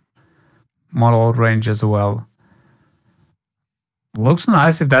their model range as well. Looks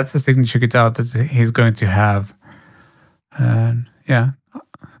nice if that's a signature guitar that he's going to have. And yeah,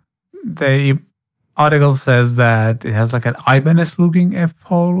 the article says that it has like an Ibanez looking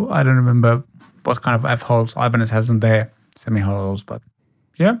F-hole. I don't remember what kind of F-holes Ibanez has in their semi-hollows, but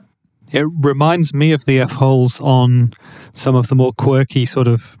yeah. It reminds me of the F-holes on some of the more quirky sort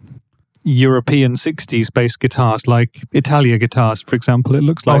of European 60s based guitars, like Italia guitars, for example. It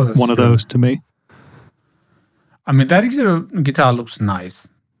looks like one of those to me. I mean, that guitar looks nice.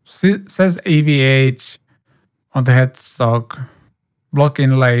 It says AVH on the headstock, block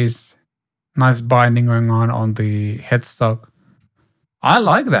inlays, nice binding going on the headstock. I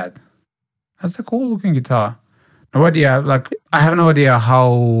like that. That's a cool looking guitar. No idea, I have no idea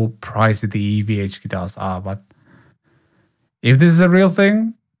how pricey the EVH guitars are, but if this is a real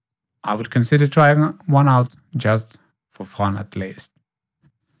thing, I would consider trying one out just for fun at least.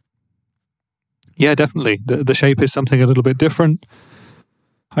 Yeah, definitely. The shape is something a little bit different.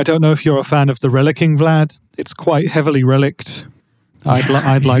 I don't know if you're a fan of the relicking, Vlad. It's quite heavily relicked.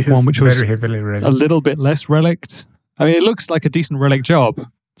 I'd like one which was a little bit less relicked. I mean, it looks like a decent relic job,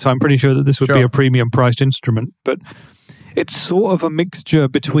 so I'm pretty sure that this would be a premium priced instrument, but it's sort of a mixture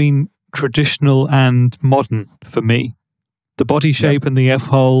between traditional and modern for me. The body shape and the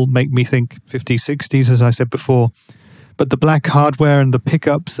F-hole make me think 50s, 60s, as I said before. But the black hardware and the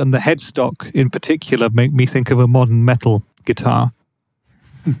pickups and the headstock in particular make me think of a modern metal guitar.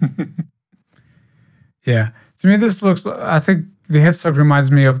 Yeah. To me, this looks, I think the headstock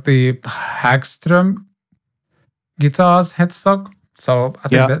reminds me of the Hagström guitars headstock. So I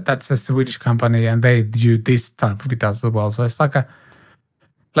think that's a Swedish company and they do this type of guitars as well. So it's like a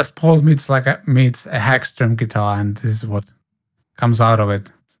Les Paul meets a Hagström guitar, and this is what comes out of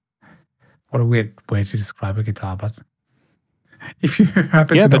it. What a weird way to describe a guitar, but if you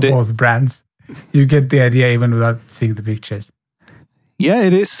happen to know both brands, you get the idea even without seeing the pictures. Yeah,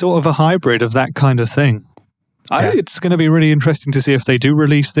 it is sort of a hybrid of that kind of thing. It's going to be really interesting to see if they do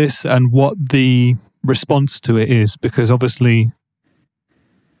release this and what the response to it is, because obviously,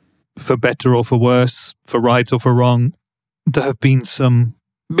 for better or for worse, for right or for wrong, there have been some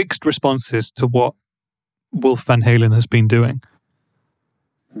mixed responses to what Wolf Van Halen has been doing.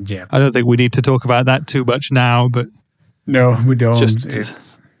 Yeah. I don't think we need to talk about that too much now, but no, we don't.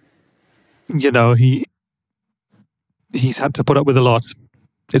 Just, he's had to put up with a lot.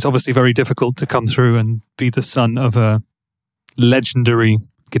 It's obviously very difficult to come through and be the son of a legendary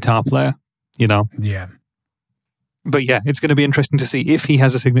guitar player, Yeah. But yeah, it's going to be interesting to see if he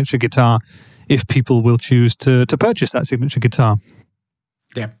has a signature guitar, if people will choose to purchase that signature guitar.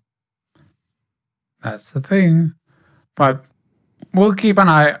 Yeah. That's the thing. But we'll keep an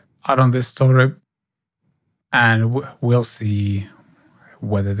eye out on this story, and we'll see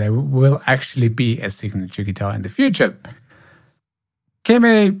whether there will actually be a signature guitar in the future.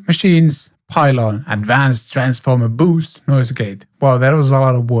 KMA Machines Pylon Advanced Transformer Boost Noise Gate. Well, that was a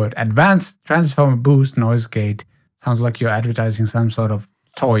lot of word. Advanced Transformer Boost Noise Gate. Sounds like you're advertising some sort of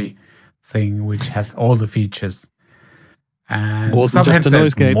toy thing which has all the features. And more than just a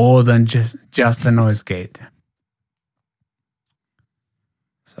noise gate. More than just a noise gate.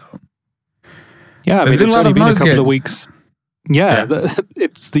 So yeah, I mean, it's only been a couple of weeks. Yeah.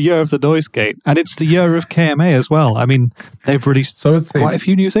 It's the year of the noise gate, and it's the year of KMA as well. I mean, they've released quite a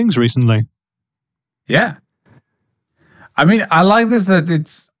few new things recently. Yeah. I mean, I like this that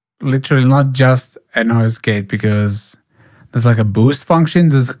it's literally not just a noise gate, because there's like a boost function,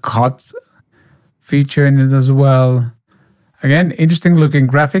 there's a cut feature in it as well. Again, interesting looking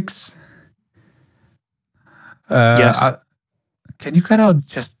graphics. Yes. Can you cut out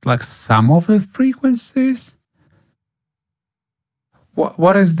just like some of the frequencies?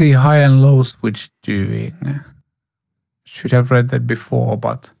 What is the high and low switch doing? Should have read that before,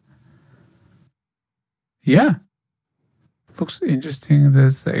 but yeah. Looks interesting.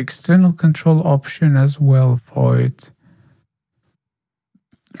 There's the external control option as well for it.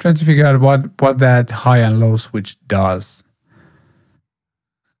 I'm trying to figure out what that high and low switch does.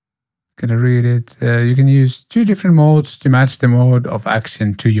 Gonna read it. You can use 2 different modes to match the mode of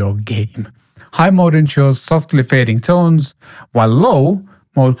action to your game. High mode ensures softly fading tones, while low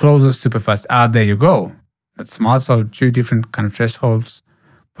mode closes super fast. There you go. That's smart. So 2 different kind of thresholds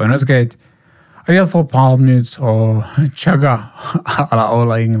for a noise gate. Ideal for palm mutes or chugga a la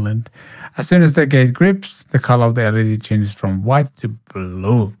Ola England. As soon as the gate grips, the color of the LED changes from white to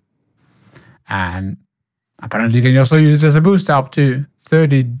blue. And apparently you can also use it as a booster up to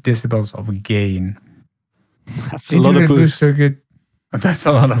 30 decibels of gain. That's a lot of boost. Circuit, that's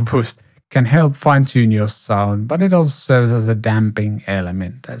a lot of boost. Can help fine-tune your sound, but it also serves as a damping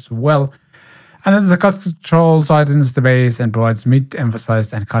element as well. And then the cut control tightens the bass and provides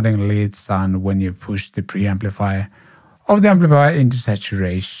mid-emphasized and cutting lead sound when you push the preamplifier of the amplifier into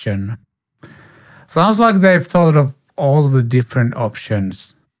saturation. Sounds like they've thought of all the different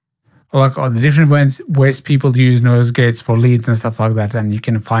options, like all the different ways people use noise gates for leads and stuff like that, and you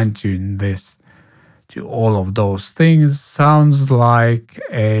can fine-tune this to all of those things. Sounds like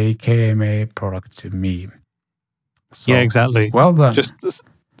a KMA product to me. So, yeah, exactly. Well done. Just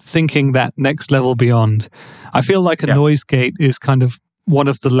thinking that next level beyond. I feel like a noise gate is kind of one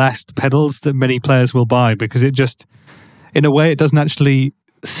of the last pedals that many players will buy, because it just, in a way, it doesn't actually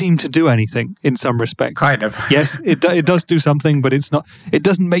seem to do anything in some respects. Kind of. Yes, it does do something, but it's not. It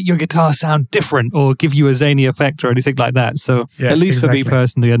doesn't make your guitar sound different or give you a zany effect or anything like that. So at least for me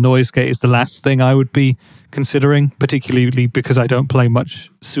personally, a noise gate is the last thing I would be considering, particularly because I don't play much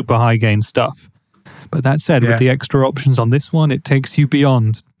super high gain stuff. But that said, with the extra options on this one, it takes you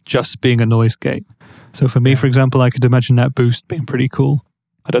beyond just being a noise gate. So for me, for example, I could imagine that boost being pretty cool.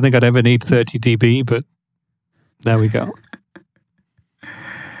 I don't think I'd ever need 30 dB, but there we go.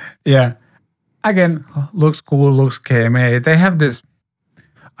 Yeah. Again, looks cool, looks KMA. They have this,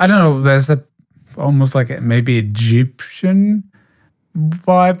 I don't know, there's almost like maybe Egyptian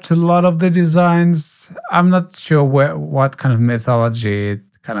vibe to a lot of the designs. I'm not sure what kind of mythology it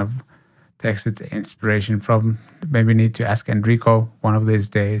kind of takes its inspiration from. Maybe need to ask Enrico one of these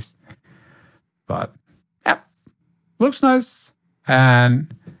days. But yeah, looks nice.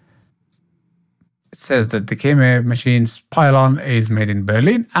 And it says that the KMA Machines Pylon is made in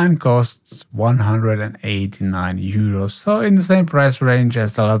Berlin and costs 189 euros. So in the same price range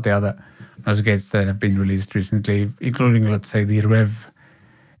as a lot of the other noise gates that have been released recently, including, let's say, the Rev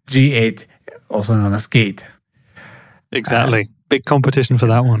G8, also known as Gate. Exactly. Big competition for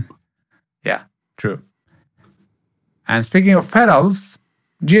that one. Yeah, true. And speaking of pedals,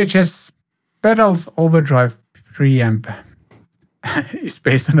 GHS Pedals Overdrive preamp is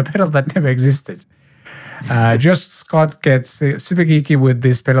based on a pedal that never existed. Josh Scott gets super geeky with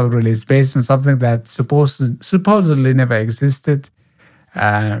this pedal release based on something that supposedly never existed.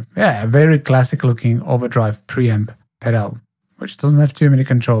 A very classic looking overdrive preamp pedal, which doesn't have too many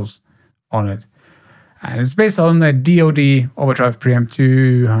controls on it. And it's based on a DoD overdrive preamp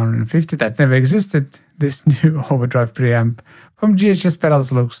 250 that never existed. This new overdrive preamp from GHS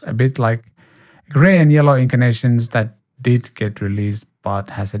pedals looks a bit like gray and yellow incarnations that did get released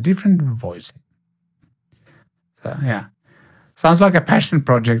but has a different voice. So yeah, sounds like a passion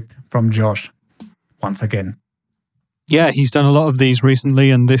project from Josh once again. Yeah, he's done a lot of these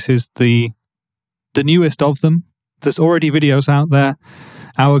recently, and this is the newest of them. There's already videos out there.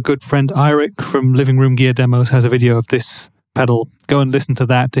 Our good friend Eirik from Living Room Gear Demos has a video of this pedal. Go and listen to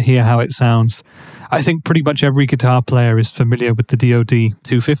that to hear how it sounds. I think pretty much every guitar player is familiar with the DoD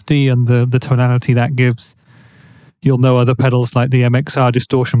 250 and the tonality that gives. You'll know other pedals like the MXR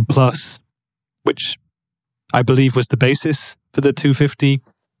Distortion Plus, which I believe was the basis for the 250,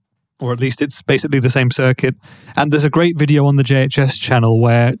 or at least it's basically the same circuit. And there's a great video on the JHS channel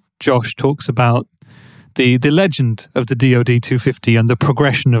where Josh talks about the legend of the DoD 250 and the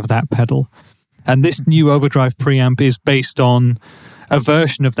progression of that pedal. And this new overdrive preamp is based on a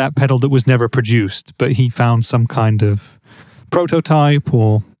version of that pedal that was never produced, but he found some kind of prototype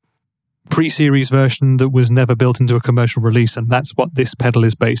or pre-series version that was never built into a commercial release, and that's what this pedal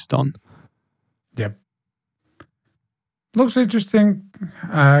is based on. Yep. Looks interesting.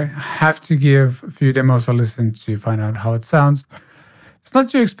 I have to give a few demos a listen to find out how it sounds. It's not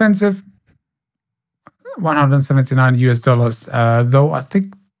too expensive. $179 though I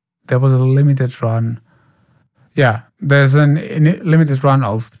think there was a limited run. Yeah, there's a limited run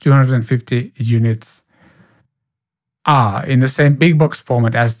of 250 units in the same big box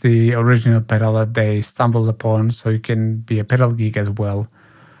format as the original pedal that they stumbled upon, so you can be a pedal geek as well.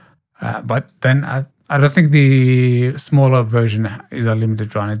 But then I don't think the smaller version is a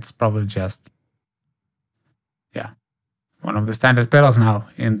limited run. It's probably just one of the standard pedals now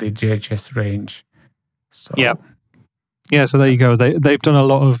in the GHS range. So yeah. So there you go. They've done a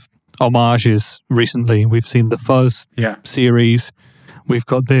lot of homages recently. We've seen the Fuzz series. We've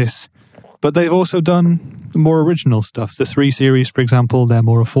got this, but they've also done more original stuff. The 3 series, for example, their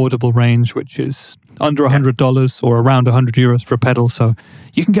more affordable range, which is under $100 or around €100 for a pedal. So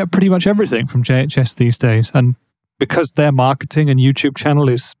you can get pretty much everything from JHS these days. And because their marketing and YouTube channel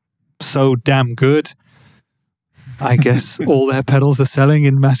is so damn good, I guess all their pedals are selling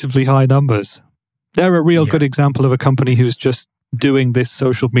in massively high numbers. They're a real good example of a company who's just doing this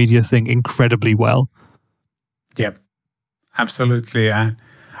social media thing incredibly well. Yep, absolutely. And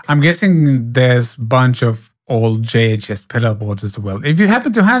I'm guessing there's a bunch of old JHS pedal boards as well. If you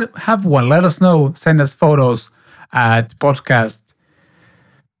happen to have one, let us know. Send us photos at podcast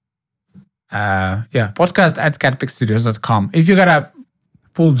at catpixstudios.com. If you got a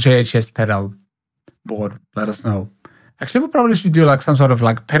full JHS pedal board, let us know. Actually, we probably should do like some sort of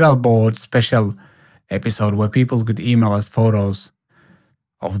like pedal board special episode where people could email us photos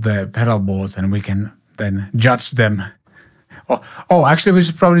of the pedal boards and we can then judge them. Actually, we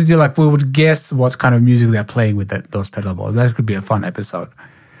should probably do like we would guess what kind of music they're playing with those pedal boards. That could be a fun episode.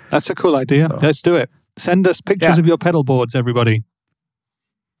 That's a cool idea. So, let's do it. Send us pictures of your pedal boards, everybody.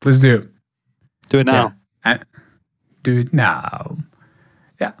 Please do. Do it now. And do it now.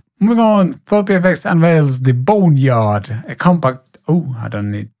 Yeah. Moving on. Thorpe FX unveils the Boneyard, a compact. I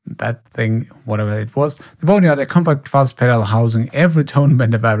don't need that thing, whatever it was. The Boneyard, a compact fuzz pedal housing every tone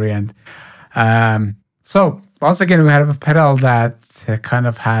bender variant. So once again, we have a pedal that kind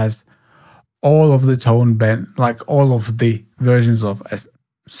of has all of the tone bend, like all of the versions of a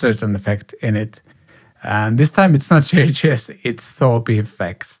certain effect in it. And this time it's not JHS, it's Thorpe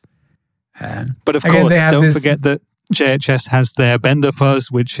FX. But of course, don't forget that JHS has their Bender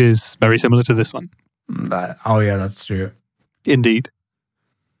fuzz, which is very similar to this one. That's true. Indeed.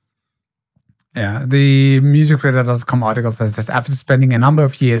 Yeah, the musicradar.com article says that after spending a number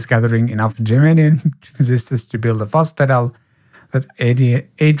of years gathering enough Germanian transistors to build a fuzz pedal that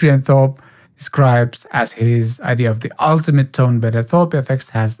Adrian Thorpe describes as his idea of the ultimate tone bender, Thorpe FX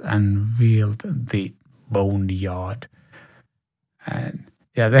has unveiled the Boneyard. And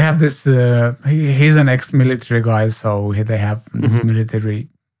they have this, he's an ex-military guy, so they have this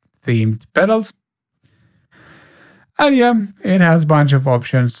military-themed pedals. And it has a bunch of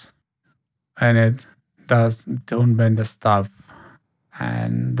options, and it does tone bender stuff.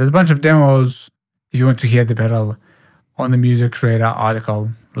 And there's a bunch of demos if you want to hear the pedal on the Music Radar article.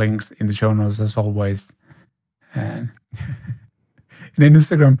 Links in the show notes as always. And in an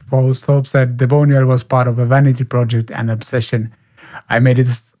Instagram post, Thorpe said the Boneyard was part of a vanity project and obsession. I made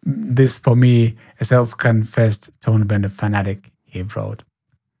it this for me, a self-confessed tone bender fanatic, he wrote.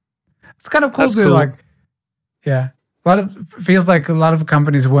 It's kind of cool That's to cool. like, yeah. Feels like a lot of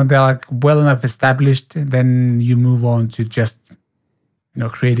companies when they're like well enough established, then you move on to just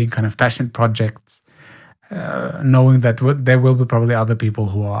creating kind of passion projects, knowing that there will be probably other people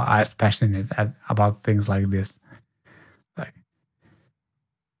who are as passionate about things like this. Like,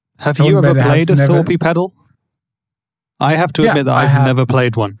 have you ever Bender played a has never- Thorpe pedal? I have to Yeah, admit that I I've have. never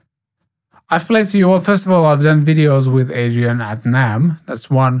played one. I've played few. Well, first of all, I've done videos with Adrian at NAM. That's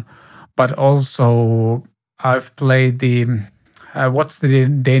one. But also, I've played the what's the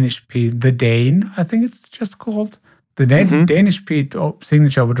Danish Pete? The Dane, I think it's just called. The Danish Pete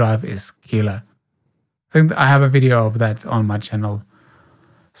signature overdrive is killer. I think I have a video of that on my channel.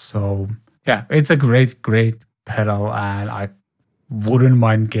 So yeah, it's a great pedal, and I wouldn't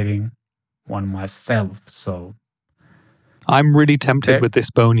mind getting one myself. So I'm really tempted with this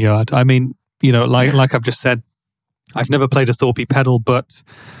Boneyard. I mean, like I've just said, I've never played a Thorpe pedal, but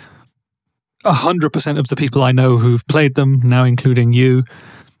 100% of the people I know who've played them, now including you,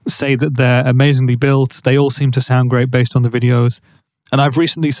 say that they're amazingly built. They all seem to sound great based on the videos. And I've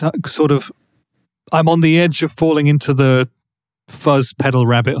recently I'm on the edge of falling into the fuzz pedal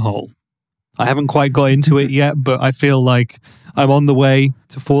rabbit hole. I haven't quite got into it yet, but I feel like I'm on the way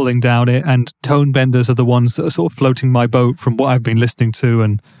to falling down it, and tone benders are the ones that are sort of floating my boat from what I've been listening to,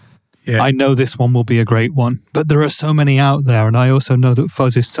 and I know this one will be a great one. But there are so many out there, and I also know that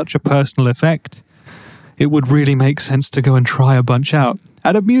fuzz is such a personal effect. It would really make sense to go and try a bunch out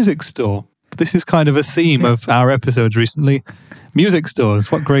at a music store. This is kind of a theme of our episodes recently. Music stores,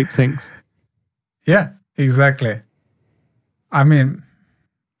 what great things. Yeah, exactly. I mean,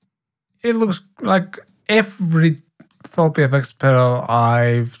 it looks like every Thorpe FX pedal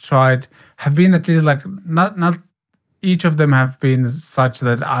I've tried have been at least like not each of them have been such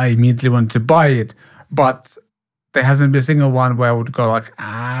that I immediately want to buy it, but there hasn't been a single one where I would go like,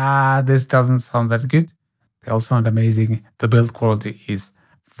 this doesn't sound that good. They all sound amazing. The build quality is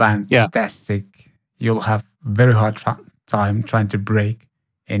fantastic. Yeah. You'll have very hard time trying to break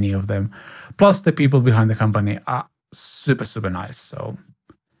any of them. Plus, the people behind the company are super nice. So,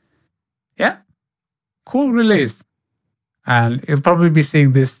 yeah, cool release. And you'll probably be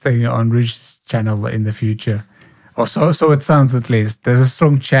seeing this thing on Rich's channel in the future. Or so it sounds at least. There's a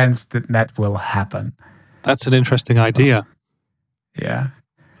strong chance that will happen. That's an interesting idea. Yeah.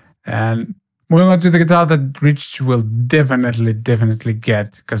 And moving on to the guitar that Rich will definitely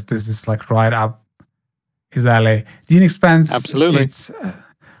get, because this is like right up his alley. Gene Expanse. Absolutely. It's,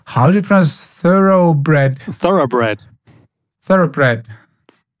 how do you pronounce thoroughbred? Thoroughbred.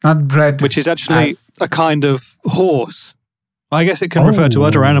 Not bread. Which is actually a kind of horse. I guess it can refer to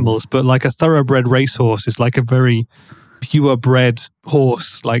other animals, but like a thoroughbred racehorse is like a very purebred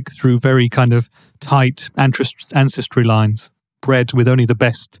horse, like through very kind of tight ancestry lines, bred with only the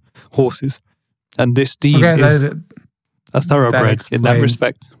best horses. And this Dean is a thoroughbred in that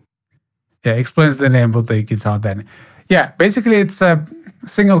respect. Yeah, explains the name of the guitar then. Yeah, basically it's a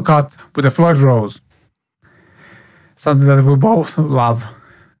single cut with a Floyd Rose. Something that we both love.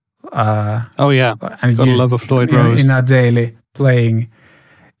 And gotta love a Floyd Rose. In our daily playing.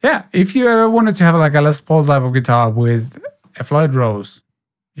 Yeah, if you ever wanted to have like a Les Paul type of guitar with a Floyd Rose,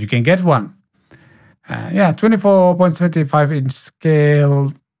 you can get one. 24.75 inch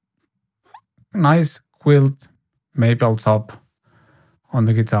scale, nice quilt maple top on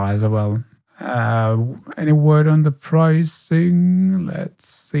the guitar as well. Any word on the pricing? Let's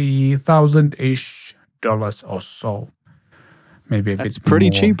see, $1,000-ish or so. Maybe That's pretty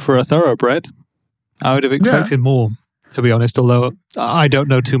more. cheap for a thoroughbred. I would have expected more, to be honest, although I don't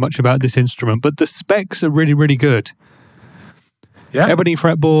know too much about this instrument, but the specs are really good. Yeah. Ebony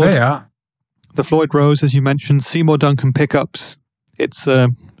fretboard. They are. The Floyd Rose, as you mentioned, Seymour Duncan pickups. It's a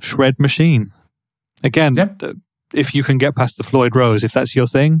shred machine. Again, if you can get past the Floyd Rose, if that's your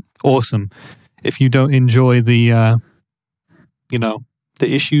thing, awesome. If you don't enjoy the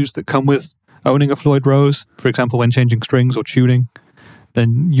issues that come with owning a Floyd Rose, for example, when changing strings or tuning,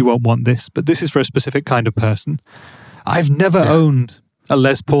 then you won't want this. But this is for a specific kind of person. I've never owned a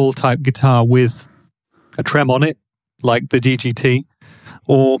Les Paul type guitar with a trem on it, like the DGT,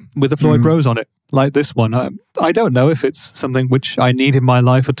 or with a Floyd Rose on it, like this one. I don't know if it's something which I need in my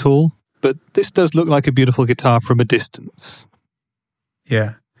life at all, but this does look like a beautiful guitar from a distance.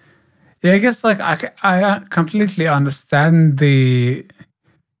 Yeah. Yeah, I guess like I completely understand the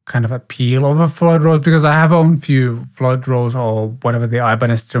kind of appeal of a Floyd Rose, because I have owned few Floyd Rose, or whatever the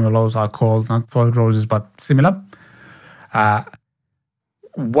Ibanez tremolos are called, not Floyd Roses, but similar.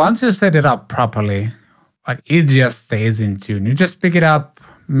 Once you set it up properly, like it just stays in tune. You just pick it up,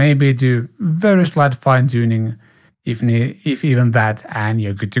 maybe do very slight fine tuning, if even that, and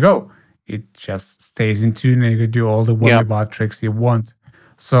you're good to go. It just stays in tune, and you can do all the whammy bar tricks you want.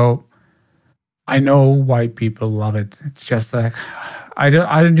 So I know why people love it. It's just like I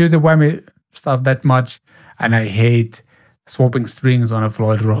don't do the whammy stuff that much, and I hate swapping strings on a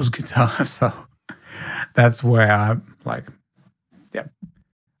Floyd Rose guitar. So that's where I'm like, yeah,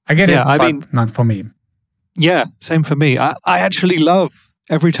 I get it, but not for me. Yeah, same for me. I actually love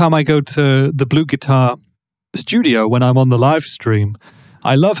every time I go to the Blue Guitar studio when I'm on the live stream.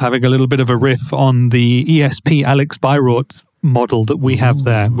 I love having a little bit of a riff on the ESP Alex Byrort model that we have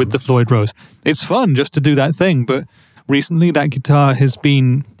there with the Floyd Rose. It's fun just to do that thing, but recently that guitar has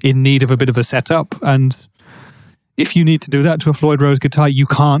been in need of a bit of a setup, and if you need to do that to a Floyd Rose guitar, you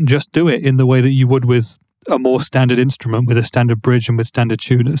can't just do it in the way that you would with a more standard instrument with a standard bridge and with standard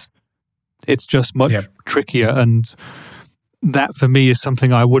tuners. It's just much trickier, and that for me is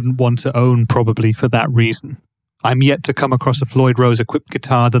something I wouldn't want to own probably for that reason. I'm yet to come across a Floyd Rose equipped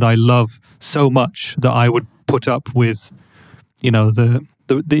guitar that I love so much that I would put up with, you know, the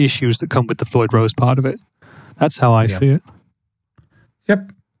issues that come with the Floyd Rose part of it. That's how I see it.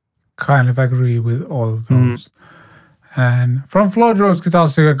 Yep. Kind of agree with all of those. And from Floyd Rose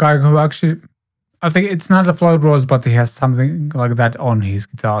guitars to a guy who actually, I think it's not a Floyd Rose, but he has something like that on his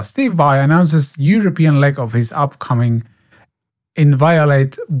guitar. Steve Vai announces European leg of his upcoming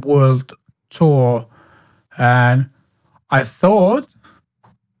Inviolate World Tour. And I thought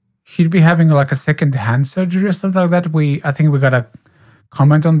he'd be having like a second-hand surgery or something like that. I think we got a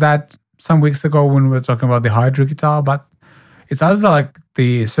comment on that some weeks ago when we were talking about the Hydra guitar, but it's either like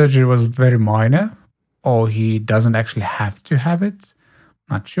the surgery was very minor or he doesn't actually have to have it.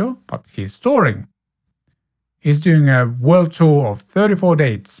 Not sure, but he's touring. He's doing a world tour of 34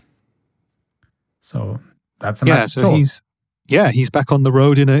 dates. So that's a massive tour. He's back on the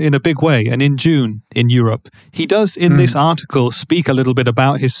road in a big way, and in June in Europe. He does, in this article, speak a little bit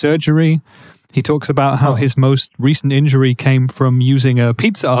about his surgery. He talks about how his most recent injury came from using a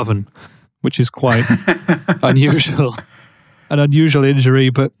pizza oven, which is quite unusual. An unusual injury,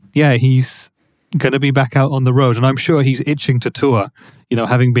 but yeah, he's going to be back out on the road, and I'm sure he's itching to tour, you know,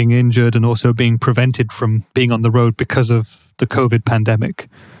 having been injured and also being prevented from being on the road because of the COVID pandemic.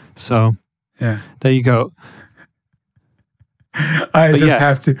 So, there you go. I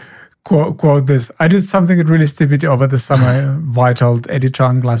have to quote this. I did something really stupid over the summer. Vi told Eddie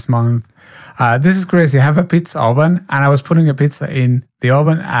Chung last month. This is crazy. I have a pizza oven, and I was putting a pizza in the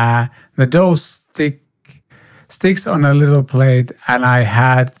oven. The dough sticks on a little plate, and I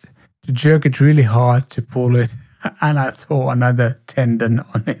had to jerk it really hard to pull it, and I tore another tendon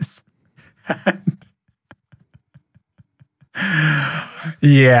on his hand.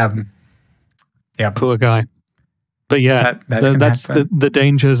 Yeah. Poor guy. But yeah, that's the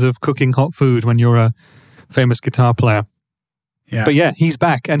dangers of cooking hot food when you're a famous guitar player. Yeah. But yeah, he's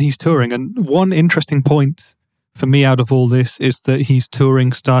back and he's touring. And one interesting point for me out of all this is that he's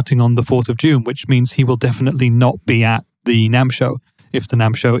touring starting on the 4th of June, which means he will definitely not be at the NAMM show, if the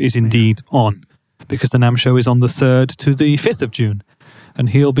NAMM show is indeed on, because the NAMM show is on the 3rd to the 5th of June. And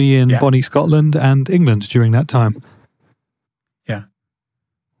he'll be in Bonnie, Scotland and England during that time. Yeah.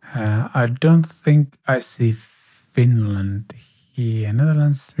 I don't think I see Finland here,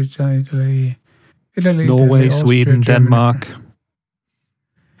 Netherlands, Switzerland, Italy, Norway, Austria, Sweden, Germany, Denmark.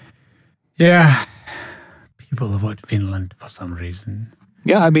 Yeah, people avoid Finland for some reason.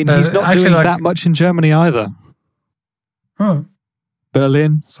 Yeah, I mean, he's not doing that much in Germany either. Oh.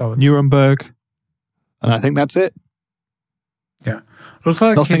 Berlin, Nuremberg, and I think that's it. Yeah. Looks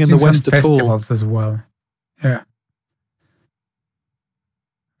like nothing he's in the doing West some at all. Festivals as well. Yeah.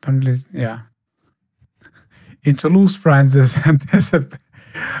 Apparently, in Toulouse, France, there's a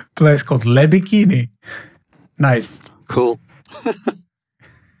place called Le Bikini. Nice. Cool.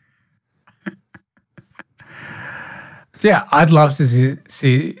 Yeah, I'd love to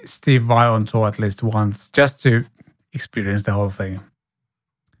see Steve Vai on tour at least once, just to experience the whole thing.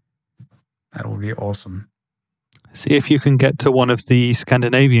 That would be awesome. See if you can get to one of the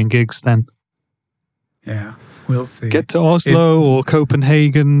Scandinavian gigs then. Yeah, we'll see. Get to Oslo or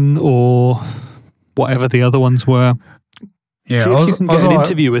Copenhagen or whatever the other ones were. Yeah, see if you can get an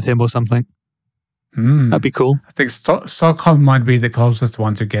interview with him or something. That'd be cool. I think Stockholm might be the closest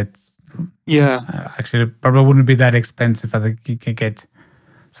one to get. Yeah. Actually, it probably wouldn't be that expensive. I think you can get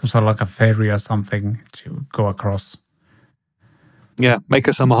some sort of like a ferry or something to go across. Yeah, make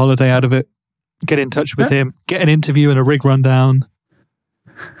a summer holiday out of it. Get in touch with him. Get an interview and a rig rundown.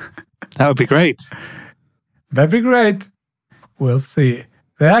 That would be great. That'd be great. We'll see.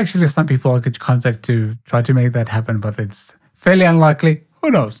 There are actually some people I could contact to try to make that happen, but it's fairly unlikely.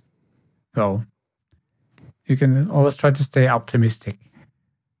 who knows? So you can always try to stay optimistic.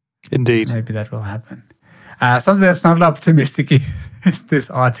 Indeed. Maybe that will happen. Something that's not optimistic is this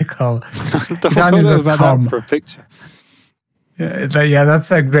article. Don't know about that for a picture. Yeah,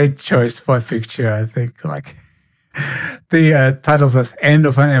 that's a great choice for a picture, I think. Like the title says, "End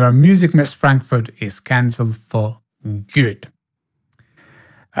of an era. Music Mess Frankfurt is cancelled for good."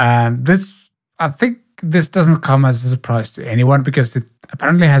 I think this doesn't come as a surprise to anyone because it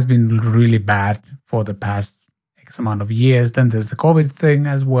apparently has been really bad for the past X amount of years. Then there's the COVID thing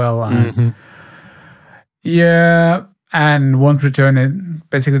as well. And yeah, and won't return it.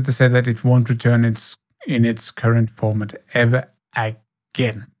 Basically, to say that it won't return in its current format ever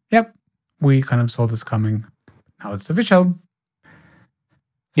again. Yep, we kind of saw this coming. Now it's official.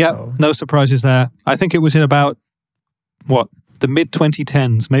 Yeah, so. No surprises there. I think it was in about, the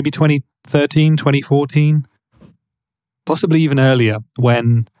mid-2010s, maybe 2013, 2014, possibly even earlier,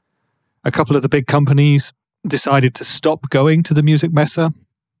 when a couple of the big companies decided to stop going to the Music Messe.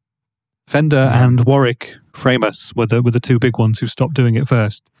 Fender and Warwick Framers were the two big ones who stopped doing it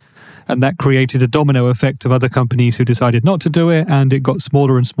first. And that created a domino effect of other companies who decided not to do it, and it got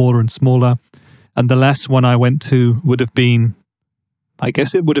smaller and smaller and smaller. And the last one I went to would have been, I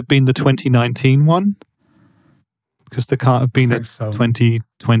guess it would have been the 2019 one, because there can't have been a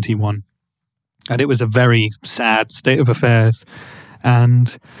 2021. And it was a very sad state of affairs.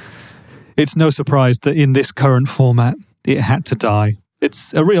 And it's no surprise that in this current format, it had to die.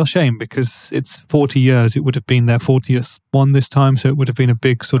 It's a real shame because it's 40 years. It would have been their 40th one this time, so it would have been a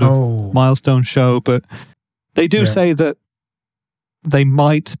big sort of milestone show. But they do say that they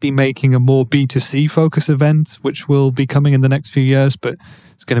might be making a more B2C focus event, which will be coming in the next few years, but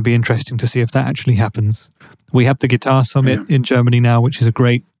it's going to be interesting to see if that actually happens. We have the Guitar Summit in Germany now, which is a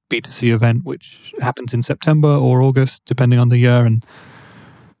great B2C event, which happens in September or August, depending on the year. And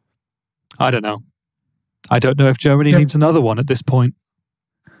I don't know. I don't know if Germany needs another one at this point.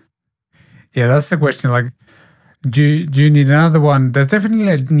 Yeah, that's the question. Like, do you need another one? There's definitely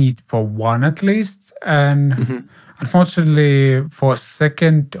a need for one at least. And unfortunately, for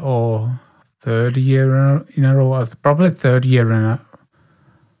second or third year in a row, probably third year in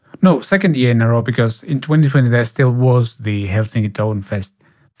a second year in a row, because in 2020 there still was the Helsinki Tone Fest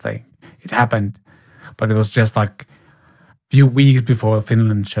thing. It happened, but it was just like a few weeks before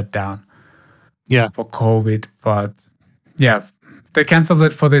Finland shut down. Yeah, for COVID. But yeah, they canceled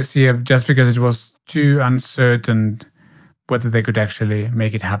it for this year just because it was too uncertain whether they could actually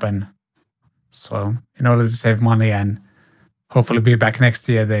make it happen. So in order to save money and hopefully be back next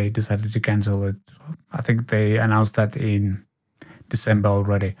year, they decided to cancel it. I think they announced that in December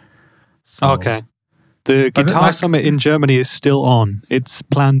already. So, okay. The Guitar Summit in Germany is still on. It's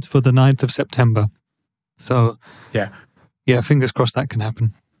planned for the 9th of September. So yeah, fingers crossed that can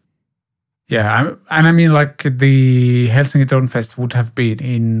happen. Yeah, and I mean, like, the Helsinki Tone Fest would have been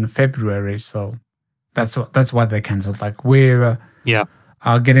in February, so that's why they cancelled. Like, we're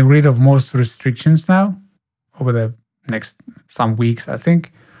getting rid of most restrictions now over the next some weeks, I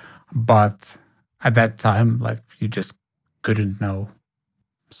think. But at that time, like, you just couldn't know.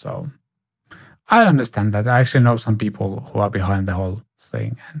 So I understand that. I actually know some people who are behind the whole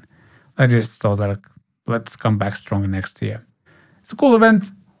thing, and I just thought that, like, let's come back strong next year. It's a cool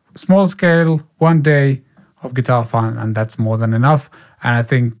event. Small scale, 1 day of guitar fun, and that's more than enough. And I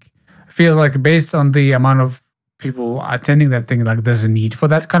feel like based on the amount of people attending that thing, like, there's a need for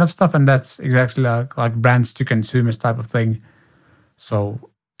that kind of stuff, and that's exactly like brands to consumers type of thing. So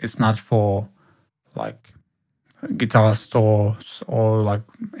it's not for like guitar stores or like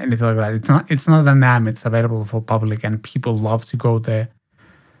anything like that. It's not a NAMM. It's available for public, and people love to go there.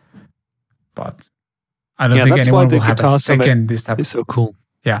 But I don't think anyone will have a second this type. It's so cool.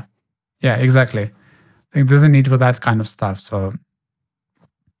 Yeah, exactly. I think there's a need for that kind of stuff. So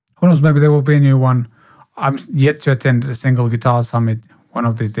who knows, maybe there will be a new one. I'm yet to attend a single Guitar Summit. One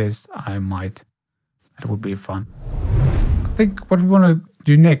of these days I might. It would be fun. I think what we want to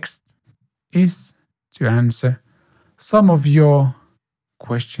do next is to answer some of your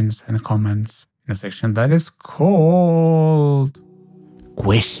questions and comments in a section that is called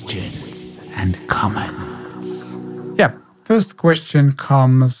Questions and Comments. Yeah, first question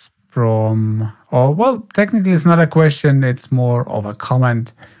comes from, technically it's not a question, it's more of a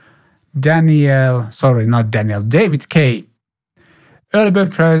comment. David K. Early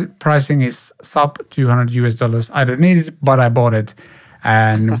bird pricing is sub $200. I don't need it, but I bought it.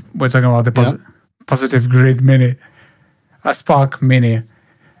 And we're talking about the Positive Grid Mini, a Spark Mini.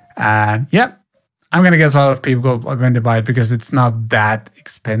 And I'm going to guess a lot of people are going to buy it because it's not that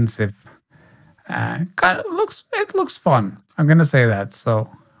expensive. It looks fun. I'm going to say that. So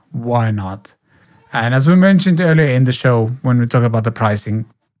why not? And as we mentioned earlier in the show, when we talk about the pricing,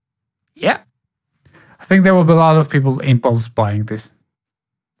 yeah, I think there will be a lot of people impulse buying this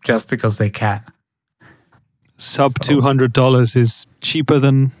just because they can. Sub $200 is cheaper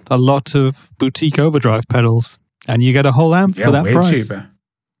than a lot of boutique overdrive pedals, and you get a whole amp for that way price. Cheaper.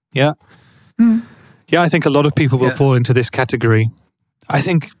 Yeah. Yeah, I think a lot of people will fall into this category. I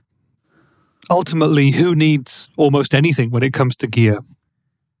think ultimately, who needs almost anything when it comes to gear?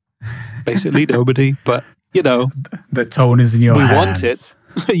 Basically nobody, but you know, the tone is in your hands. We want it.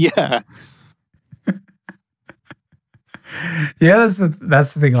 Yeah. Yeah,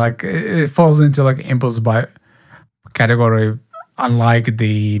 that's the thing. Like, it falls into like impulse buy category, unlike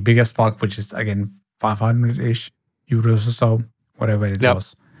the biggest spark, which is again 500-ish euros or so, whatever it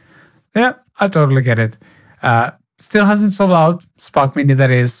was. Yeah, I totally get it. Still hasn't sold out, Spark Mini that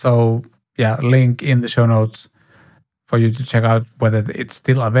is. So yeah, link in the show notes for you to check out whether it's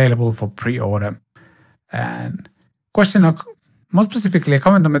still available for pre-order. And question, more specifically,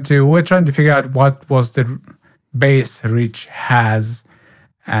 comment number 2, we're trying to figure out what was the bass Rich has.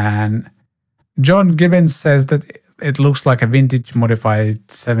 And John Gibbons says that it looks like a vintage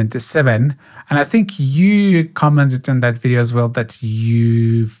modified 77. And I think you commented on that video as well that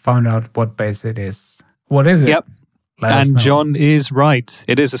you found out what bass it is. What is it? Yep. And John is right.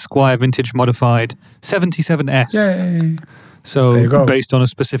 It is a Squier vintage modified 77S. Yay. So based on a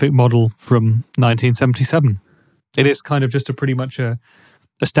specific model from 1977. It is kind of just pretty much a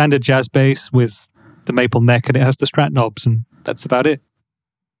standard jazz bass with the maple neck, and it has the Strat knobs, and that's about it.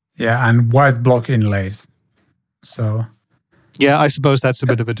 Yeah, and white block inlays. So yeah, I suppose that's a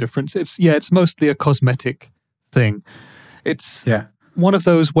bit of a difference. It's mostly a cosmetic thing. It's one of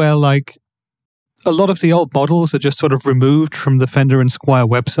those where like a lot of the old models are just sort of removed from the Fender and Squier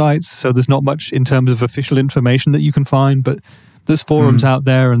websites, so there's not much in terms of official information that you can find, but there's forums out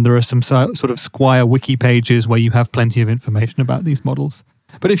there, and there are some sort of Squier wiki pages where you have plenty of information about these models.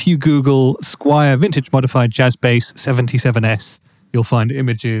 But if you Google Squier vintage modified jazz bass 77S, you'll find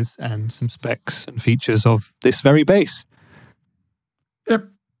images and some specs and features of this very bass. Yep.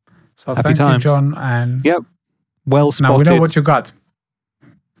 So Happy thank times. you, John. And yep. Well spotted. Now we know what you got.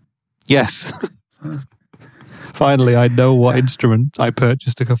 Yes. Finally, I know what instrument I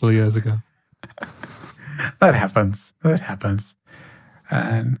purchased a couple of years ago. That happens.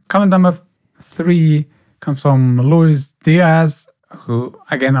 And comment number 3 comes from Luis Diaz, who,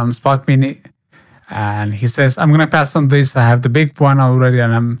 again, on Spark Mini. And he says, I'm going to pass on this. I have the big one already,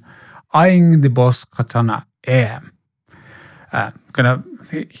 and I'm eyeing the Boss Katana Air.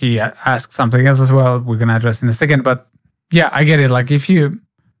 He asked something else as well. We're going to address in a second. But yeah, I get it. Like, if you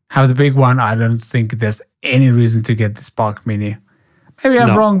have the big one, I don't think there's any reason to get the Spark Mini. Maybe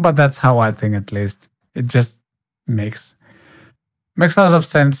I'm wrong, but that's how I think, at least. It just makes a lot of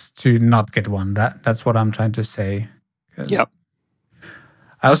sense to not get one. That's what I'm trying to say. Yep.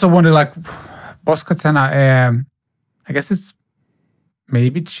 I also wonder, like, Boss Katana, I guess it's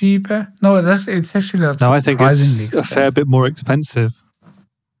maybe cheaper. No, it's actually like no, I think it's expensive. A fair bit more expensive.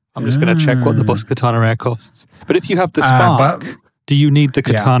 I'm just going to check what the Boss Katana Air costs. But if you have the Spark, do you need the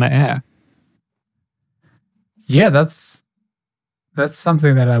Katana Air? Yeah, that's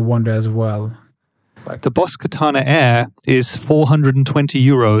something that I wonder as well. Like, the Boss Katana Air is 420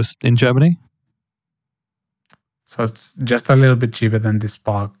 euros in Germany. So it's just a little bit cheaper than the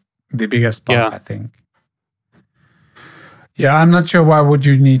Spark, the biggest Spark, I think. Yeah, I'm not sure why would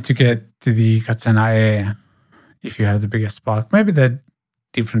you need to get to the Katana Air if you have the biggest Spark. Maybe they're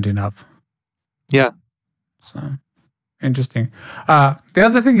different enough. Yeah. So, interesting. The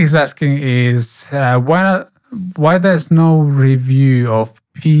other thing he's asking is why there's no review of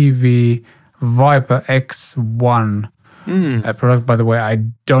PV Viper X1 a product. By the way, I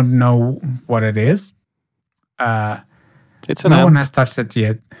don't know what it is. It's an no one has touched it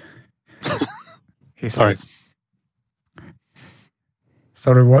yet. He says.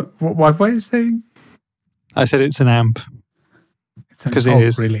 Sorry, what were you saying? I said it's an amp. It's an amp. It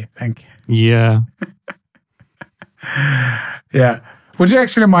is. Really? Thank you. Yeah. Yeah. Would you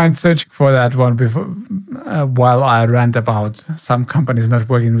actually mind searching for that one before while I rant about some companies not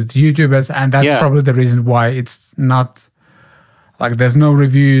working with YouTubers? And that's probably the reason why it's not, like, there's no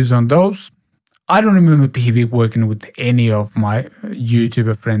reviews on those. I don't remember PV working with any of my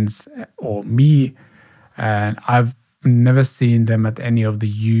YouTuber friends or me. And I've never seen them at any of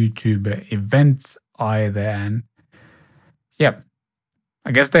the YouTuber events either. And yeah,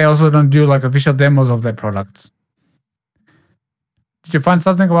 I guess they also don't do like official demos of their products. Did you find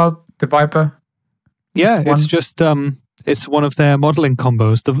something about the Viper? Yeah, it's just It's one of their modeling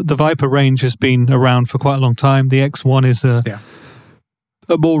combos. The Viper range has been around for quite a long time. The X1 is a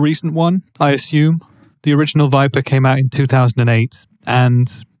more recent one, I assume. The original Viper came out in 2008,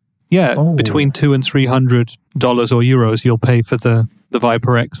 and between $200 and $300 or euros you'll pay for the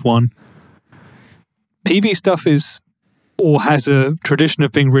Viper X1. PV stuff has a tradition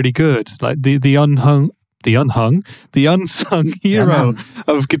of being really good. Like the unsung hero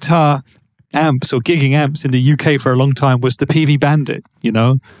of guitar amps or gigging amps in the UK for a long time was the PV Bandit,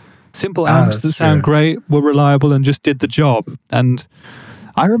 Simple amps that sound great, were reliable, and just did the job. And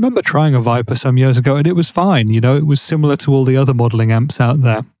I remember trying a Viper some years ago, and it was fine. It was similar to all the other modeling amps out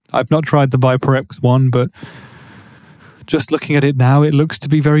there. I've not tried the Viper X1, but just looking at it now, it looks to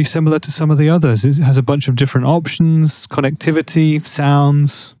be very similar to some of the others. It has a bunch of different options, connectivity,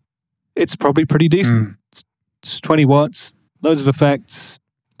 sounds. It's probably pretty decent. It's 20 watts, loads of effects,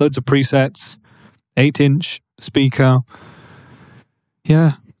 loads of presets, 8-inch speaker.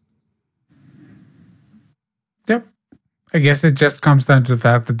 Yeah. Yep. I guess it just comes down to the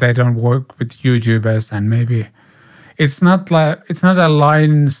fact that they don't work with YouTubers, and maybe it's not a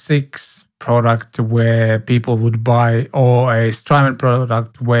Line 6 product where people would buy, or a Strymon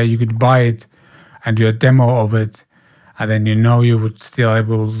product where you could buy it and do a demo of it, and then you would still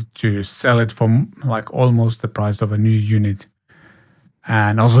able to sell it for like almost the price of a new unit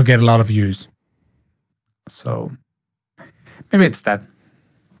and also get a lot of views. So maybe it's that.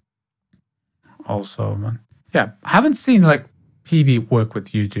 Also, I haven't seen like PV work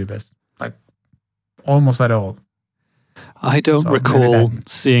with YouTubers like almost at all. I don't recall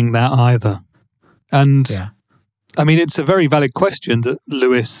seeing that either. And I mean, it's a very valid question that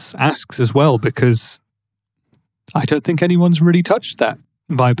Lewis asks as well, because I don't think anyone's really touched that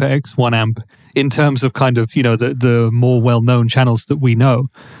Viper X1 amp in terms of kind of, the more well-known channels that we know.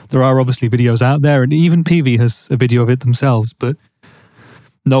 There are obviously videos out there, and even PV has a video of it themselves, but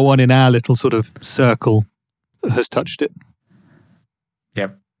no one in our little sort of circle has touched it.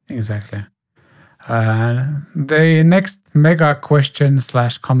 Yep, exactly. The next mega question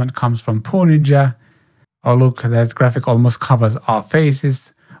 / comment comes from Poo Ninja. Oh, look, that graphic almost covers our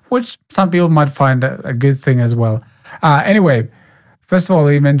faces, which some people might find a good thing as well. Anyway, first of all,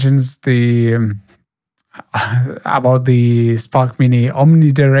 he mentions about the Spark Mini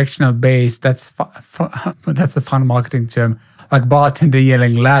omnidirectional bass. That's that's a fun marketing term. Like bartender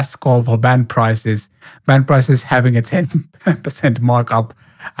yelling last call for band prices. Band prices having a 10% markup,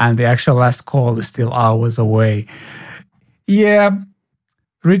 and the actual last call is still hours away. Yeah,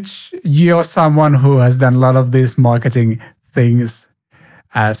 Rich, you're someone who has done a lot of these marketing things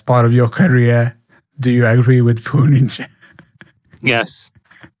as part of your career. Do you agree with Poo Ninja? Yes.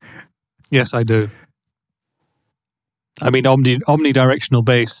 Yes, I do. I mean, omnidirectional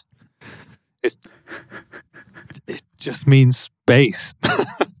bass. It just means bass.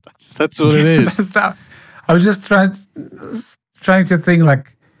 That's what it is. I was just trying to think,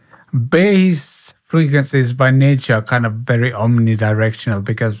 like, bass frequencies by nature are kind of very omnidirectional,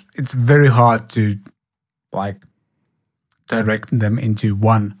 because it's very hard to like direct them into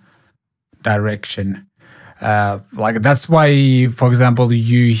one direction. Like that's why, for example,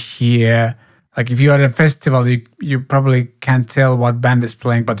 you hear, like if you're at a festival, you probably can't tell what band is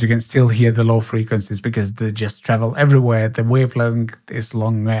playing, but you can still hear the low frequencies because they just travel everywhere. The wavelength is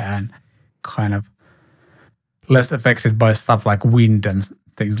longer and kind of less affected by stuff like wind and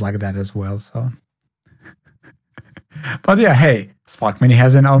things like that as well. So, but yeah, hey, Spark Mini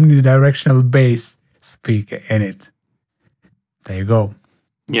has an omnidirectional bass speaker in it. There you go.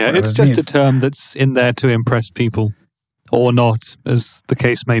 Yeah, it's just a term that's in there to impress people, or not, as the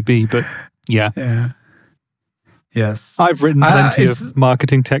case may be. But yeah. Yes. I've written plenty of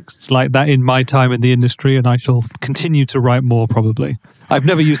marketing texts like that in my time in the industry, and I shall continue to write more probably. I've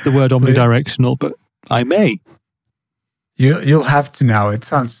never used the word omnidirectional, but I may. You'll have to now. It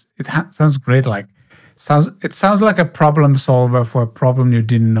sounds great. Like it sounds like a problem solver for a problem you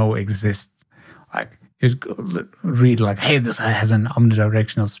didn't know exists. Like you read like, hey, this has an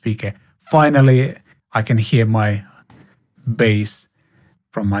omnidirectional speaker. Finally, I can hear my bass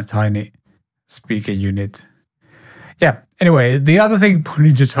from my tiny speaker unit. Yeah. Anyway, the other thing Poo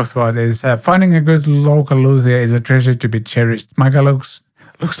Ninja talks about is finding a good local luthier is a treasure to be cherished. My guy looks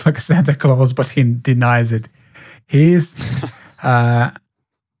like a Santa Claus, but he denies it. He's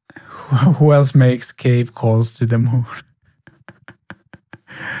who else makes cave calls to the moon?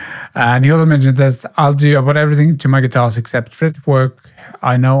 And he also mentioned that I'll do about everything to my guitars except fretwork.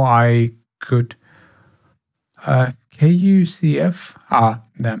 I know I could. KUCF.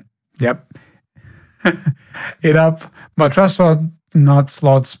 Yep. it up. But truss rod, nut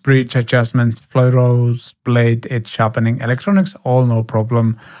slots, breech adjustments, flow rolls, blade, edge sharpening, electronics, all no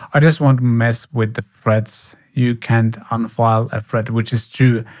problem. I just won't mess with the threads. You can't unfile a thread, which is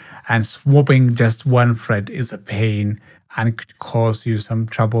true. And swapping just one thread is a pain and could cause you some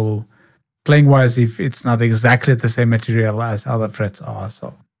trouble playing wise if it's not exactly the same material as other threads are.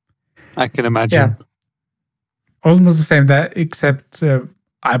 So I can imagine. yeah, almost the same. That except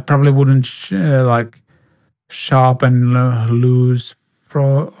I probably wouldn't sharpen loose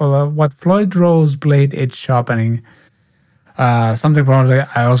what Floyd Rose blade edge sharpening. Something probably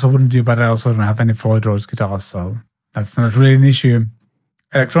I also wouldn't do, but I also don't have any Floyd Rose guitars, so that's not really an issue.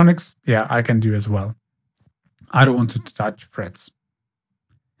 Electronics, yeah, I can do as well. I don't want to touch frets.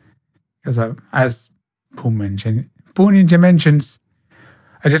 Because as Poo Ninja mentions,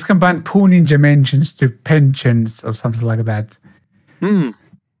 I just combined Poo Ninja mentions to pensions or something like that. We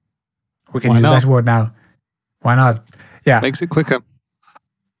can use that word now. Why not? Yeah. Makes it quicker.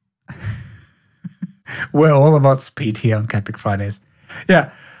 We're all about speed here on Cat Pick Fridays.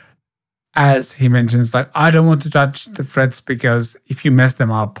 Yeah. As he mentions, like, I don't want to touch the frets because if you mess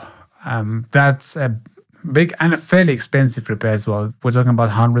them up, that's a big and a fairly expensive repair as well. We're talking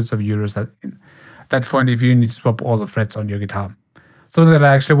about hundreds of euros at that point if you need to swap all the frets on your guitar. Something that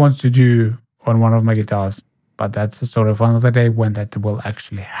I actually want to do on one of my guitars. But that's a story of another day when that will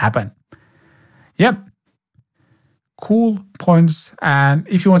actually happen. Yep. Cool points. And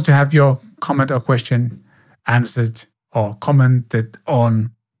if you want to have your comment or question answered or commented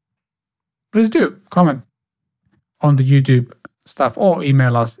on, please do comment on the YouTube stuff or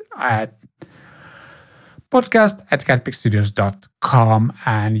email us at podcast@catpickstudios.com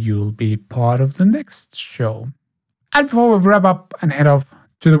and you'll be part of the next show. And before we wrap up and head off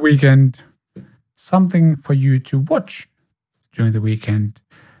to the weekend, something for you to watch during the weekend.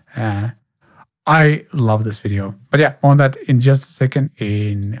 I love this video. But yeah, on that in just a second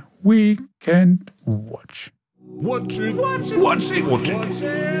in Weekend Watch. Watch it.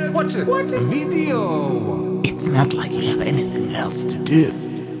 Video. It's not like you have anything else to do.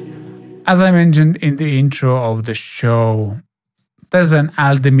 As I mentioned in the intro of the show, there's an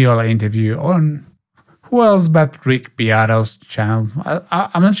Al Di Meola interview on who else but Rick Beato's channel.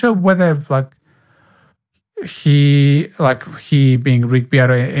 I'm not sure whether he being Rick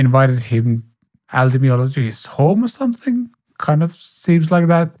Beato invited him Al Di Meola to his home or something. Kind of seems like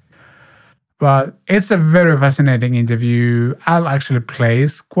that. But it's a very fascinating interview. Al actually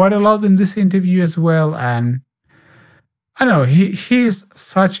plays quite a lot in this interview as well. And I don't know, he's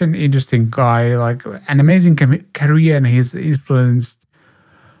such an interesting guy, like an amazing career, and he's influenced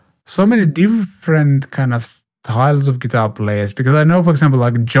so many different kind of styles of guitar players. Because I know, for example,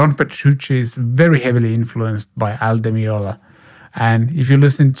 like John Petrucci is very heavily influenced by Al Di Meola. And if you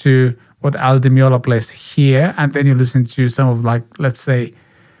listen to what Al Di Meola plays here, and then you listen to some of, like, let's say,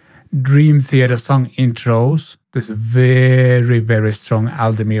 Dream Theater song intros, there's very, very strong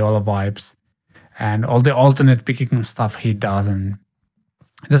Al Di Meola vibes. And all the alternate picking stuff he does. And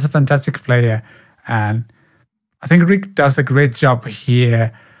he's a fantastic player. And I think Rick does a great job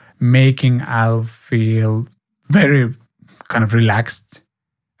here making Al feel very kind of relaxed.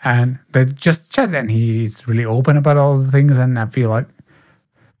 And they just chat and he's really open about all the things. And I feels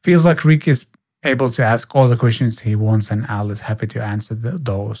like Rick is able to ask all the questions he wants and Al is happy to answer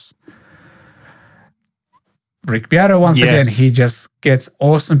those. Rick Beato, once again, he just gets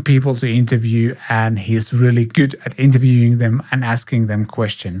awesome people to interview and he's really good at interviewing them and asking them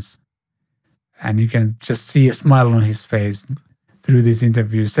questions. And you can just see a smile on his face through these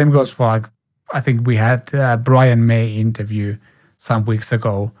interviews. Same goes for, like, I think we had Brian May interview some weeks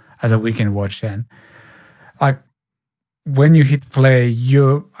ago as a Weekend Watch. And like, when you hit play,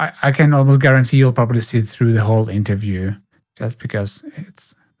 I can almost guarantee you'll probably sit through the whole interview just because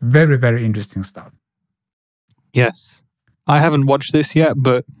it's very, very interesting stuff. Yes. I haven't watched this yet,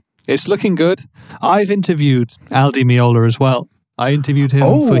 but it's looking good. I've interviewed Al Di Meola as well. I interviewed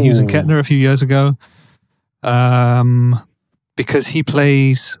him for Hughes and Kettner a few years ago because he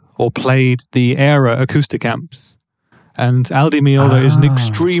plays or played the Era acoustic amps. And Al Di Meola is an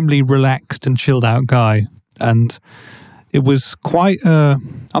extremely relaxed and chilled out guy. And it was quite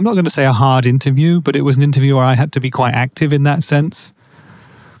I'm not going to say a hard interview, but it was an interview where I had to be quite active in that sense.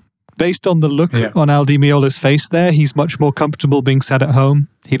 Based on the look on Al Di Meola's face there, he's much more comfortable being sat at home.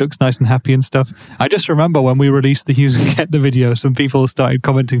 He looks nice and happy and stuff. I just remember when we released the Hughes and Kettner video, some people started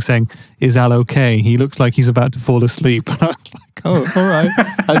commenting saying, "Is Al okay? He looks like he's about to fall asleep." And I was like, oh, all right.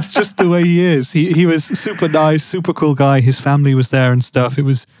 That's just the way he is. He was super nice, super cool guy. His family was there and stuff. It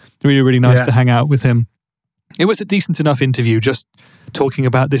was really, really nice to hang out with him. It was a decent enough interview, just talking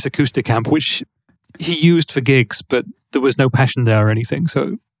about this acoustic amp, which he used for gigs, but there was no passion there or anything.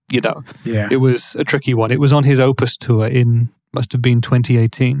 So, Yeah. it was a tricky one. It was on his Opus tour must have been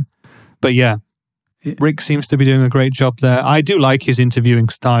 2018. But yeah, Rick seems to be doing a great job there. I do like his interviewing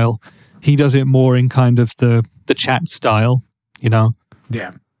style. He does it more in kind of the chat style,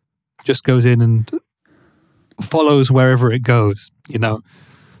 Yeah. just goes in and follows wherever it goes,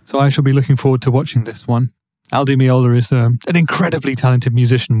 So I shall be looking forward to watching this one. Al Di Meola is an incredibly talented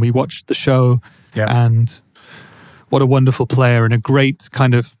musician. We watched the show, and what a wonderful player and a great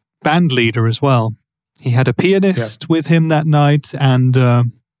kind of band leader as well. He had a pianist with him that night and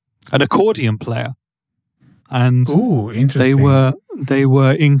an accordion player. And interesting. they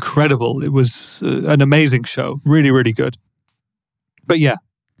were incredible. It was an amazing show. Really, really good. But yeah,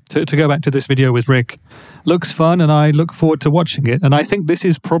 to go back to this video with Rick, looks fun and I look forward to watching it. And I think this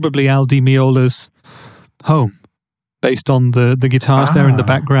is probably Al Di Meola's home, based on the guitars there in the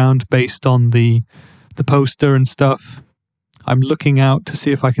background, based on the poster and stuff. I'm looking out to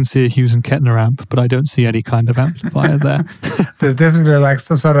see if I can see a Hughes and Kettner amp, but I don't see any kind of amplifier there. There's definitely like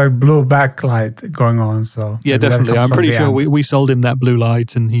some sort of blue backlight going on. So yeah, definitely. I'm pretty sure we sold him that blue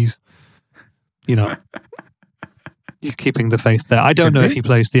light, and he's keeping the faith there. I don't know if he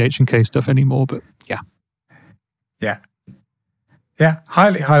plays the H&K stuff anymore, but yeah.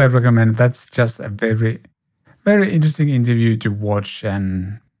 Highly recommend. That's just a very, very interesting interview to watch,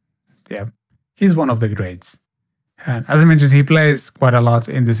 and he's one of the greats. And as I mentioned, he plays quite a lot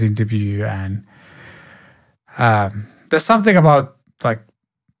in this interview, and there's something about like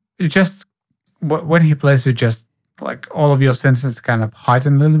when he plays, you just like all of your senses kind of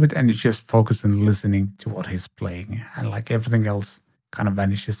heighten a little bit, and you just focus on listening to what he's playing, and like everything else kind of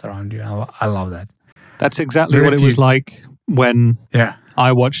vanishes around you. I love that. That's exactly what it was like when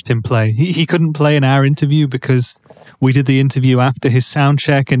I watched him play. He couldn't play in our interview because we did the interview after his sound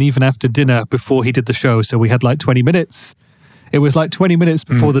check and even after dinner before he did the show. So we had like 20 minutes. It was like 20 minutes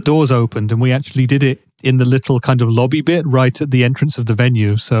before the doors opened, and we actually did it in the little kind of lobby bit right at the entrance of the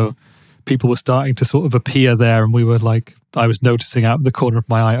venue. So people were starting to sort of appear there, and we were like, I was noticing out of the corner of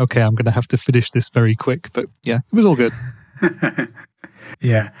my eye, okay, I'm going to have to finish this very quick. But yeah, it was all good.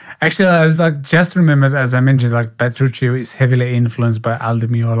 Yeah. Actually, I was like, just remembered, as I mentioned, like Petrucci is heavily influenced by Al Di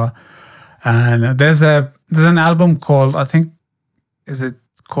Meola. And there's an album called, I think, is it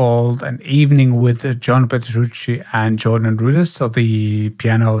called An Evening with John Petrucci and Jordan Rudess, so the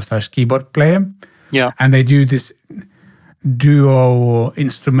piano/keyboard player. Yeah. And they do this duo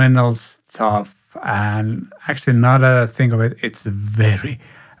instrumental stuff. And actually, another thing of it, it's very,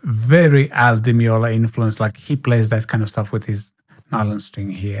 very Al Di Meola influence. Like he plays that kind of stuff with his nylon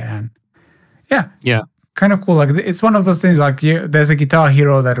string here. And yeah. Kind of cool. Like it's one of those things. Like there's a Guitar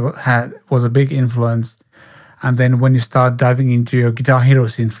Hero that was a big influence, and then when you start diving into your Guitar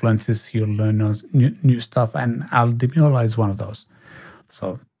Hero's influences, you'll learn new stuff. And Al Di Meola is one of those.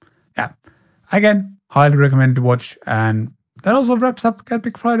 So yeah, again, highly recommend to watch. And that also wraps up Cat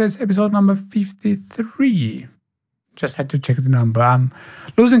Pick Fridays episode number 53. Just had to check the number. I'm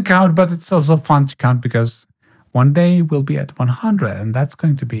losing count, but it's also fun to count because one day we'll be at 100, and that's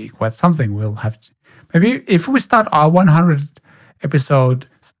going to be quite something. We'll have to. Maybe if we start our 100th episode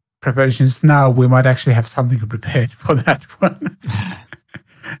preparations now, we might actually have something prepared for that one.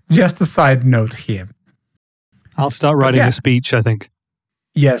 Just a side note here. I'll start writing a speech, I think.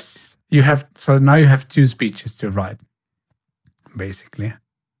 Yes, you have. So now you have 2 speeches to write, basically.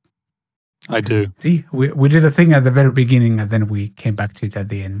 I do. See, we did a thing at the very beginning, and then we came back to it at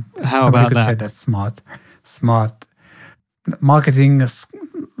the end. How Somebody about could that? say that's smart marketing,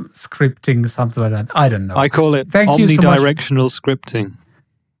 scripting, something like that. I don't know. I call it omnidirectional scripting.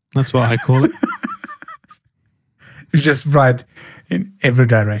 That's what I call it. You just write in every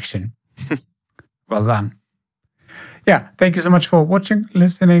direction. Well done. Yeah, thank you so much for watching,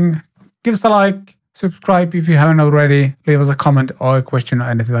 listening. Give us a like, subscribe if you haven't already. Leave us a comment or a question or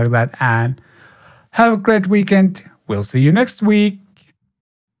anything like that. And have a great weekend. We'll see you next week.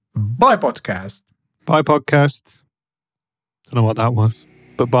 Bye, podcast. Bye, podcast. Don't know what that was,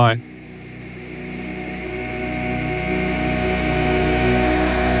 but bye.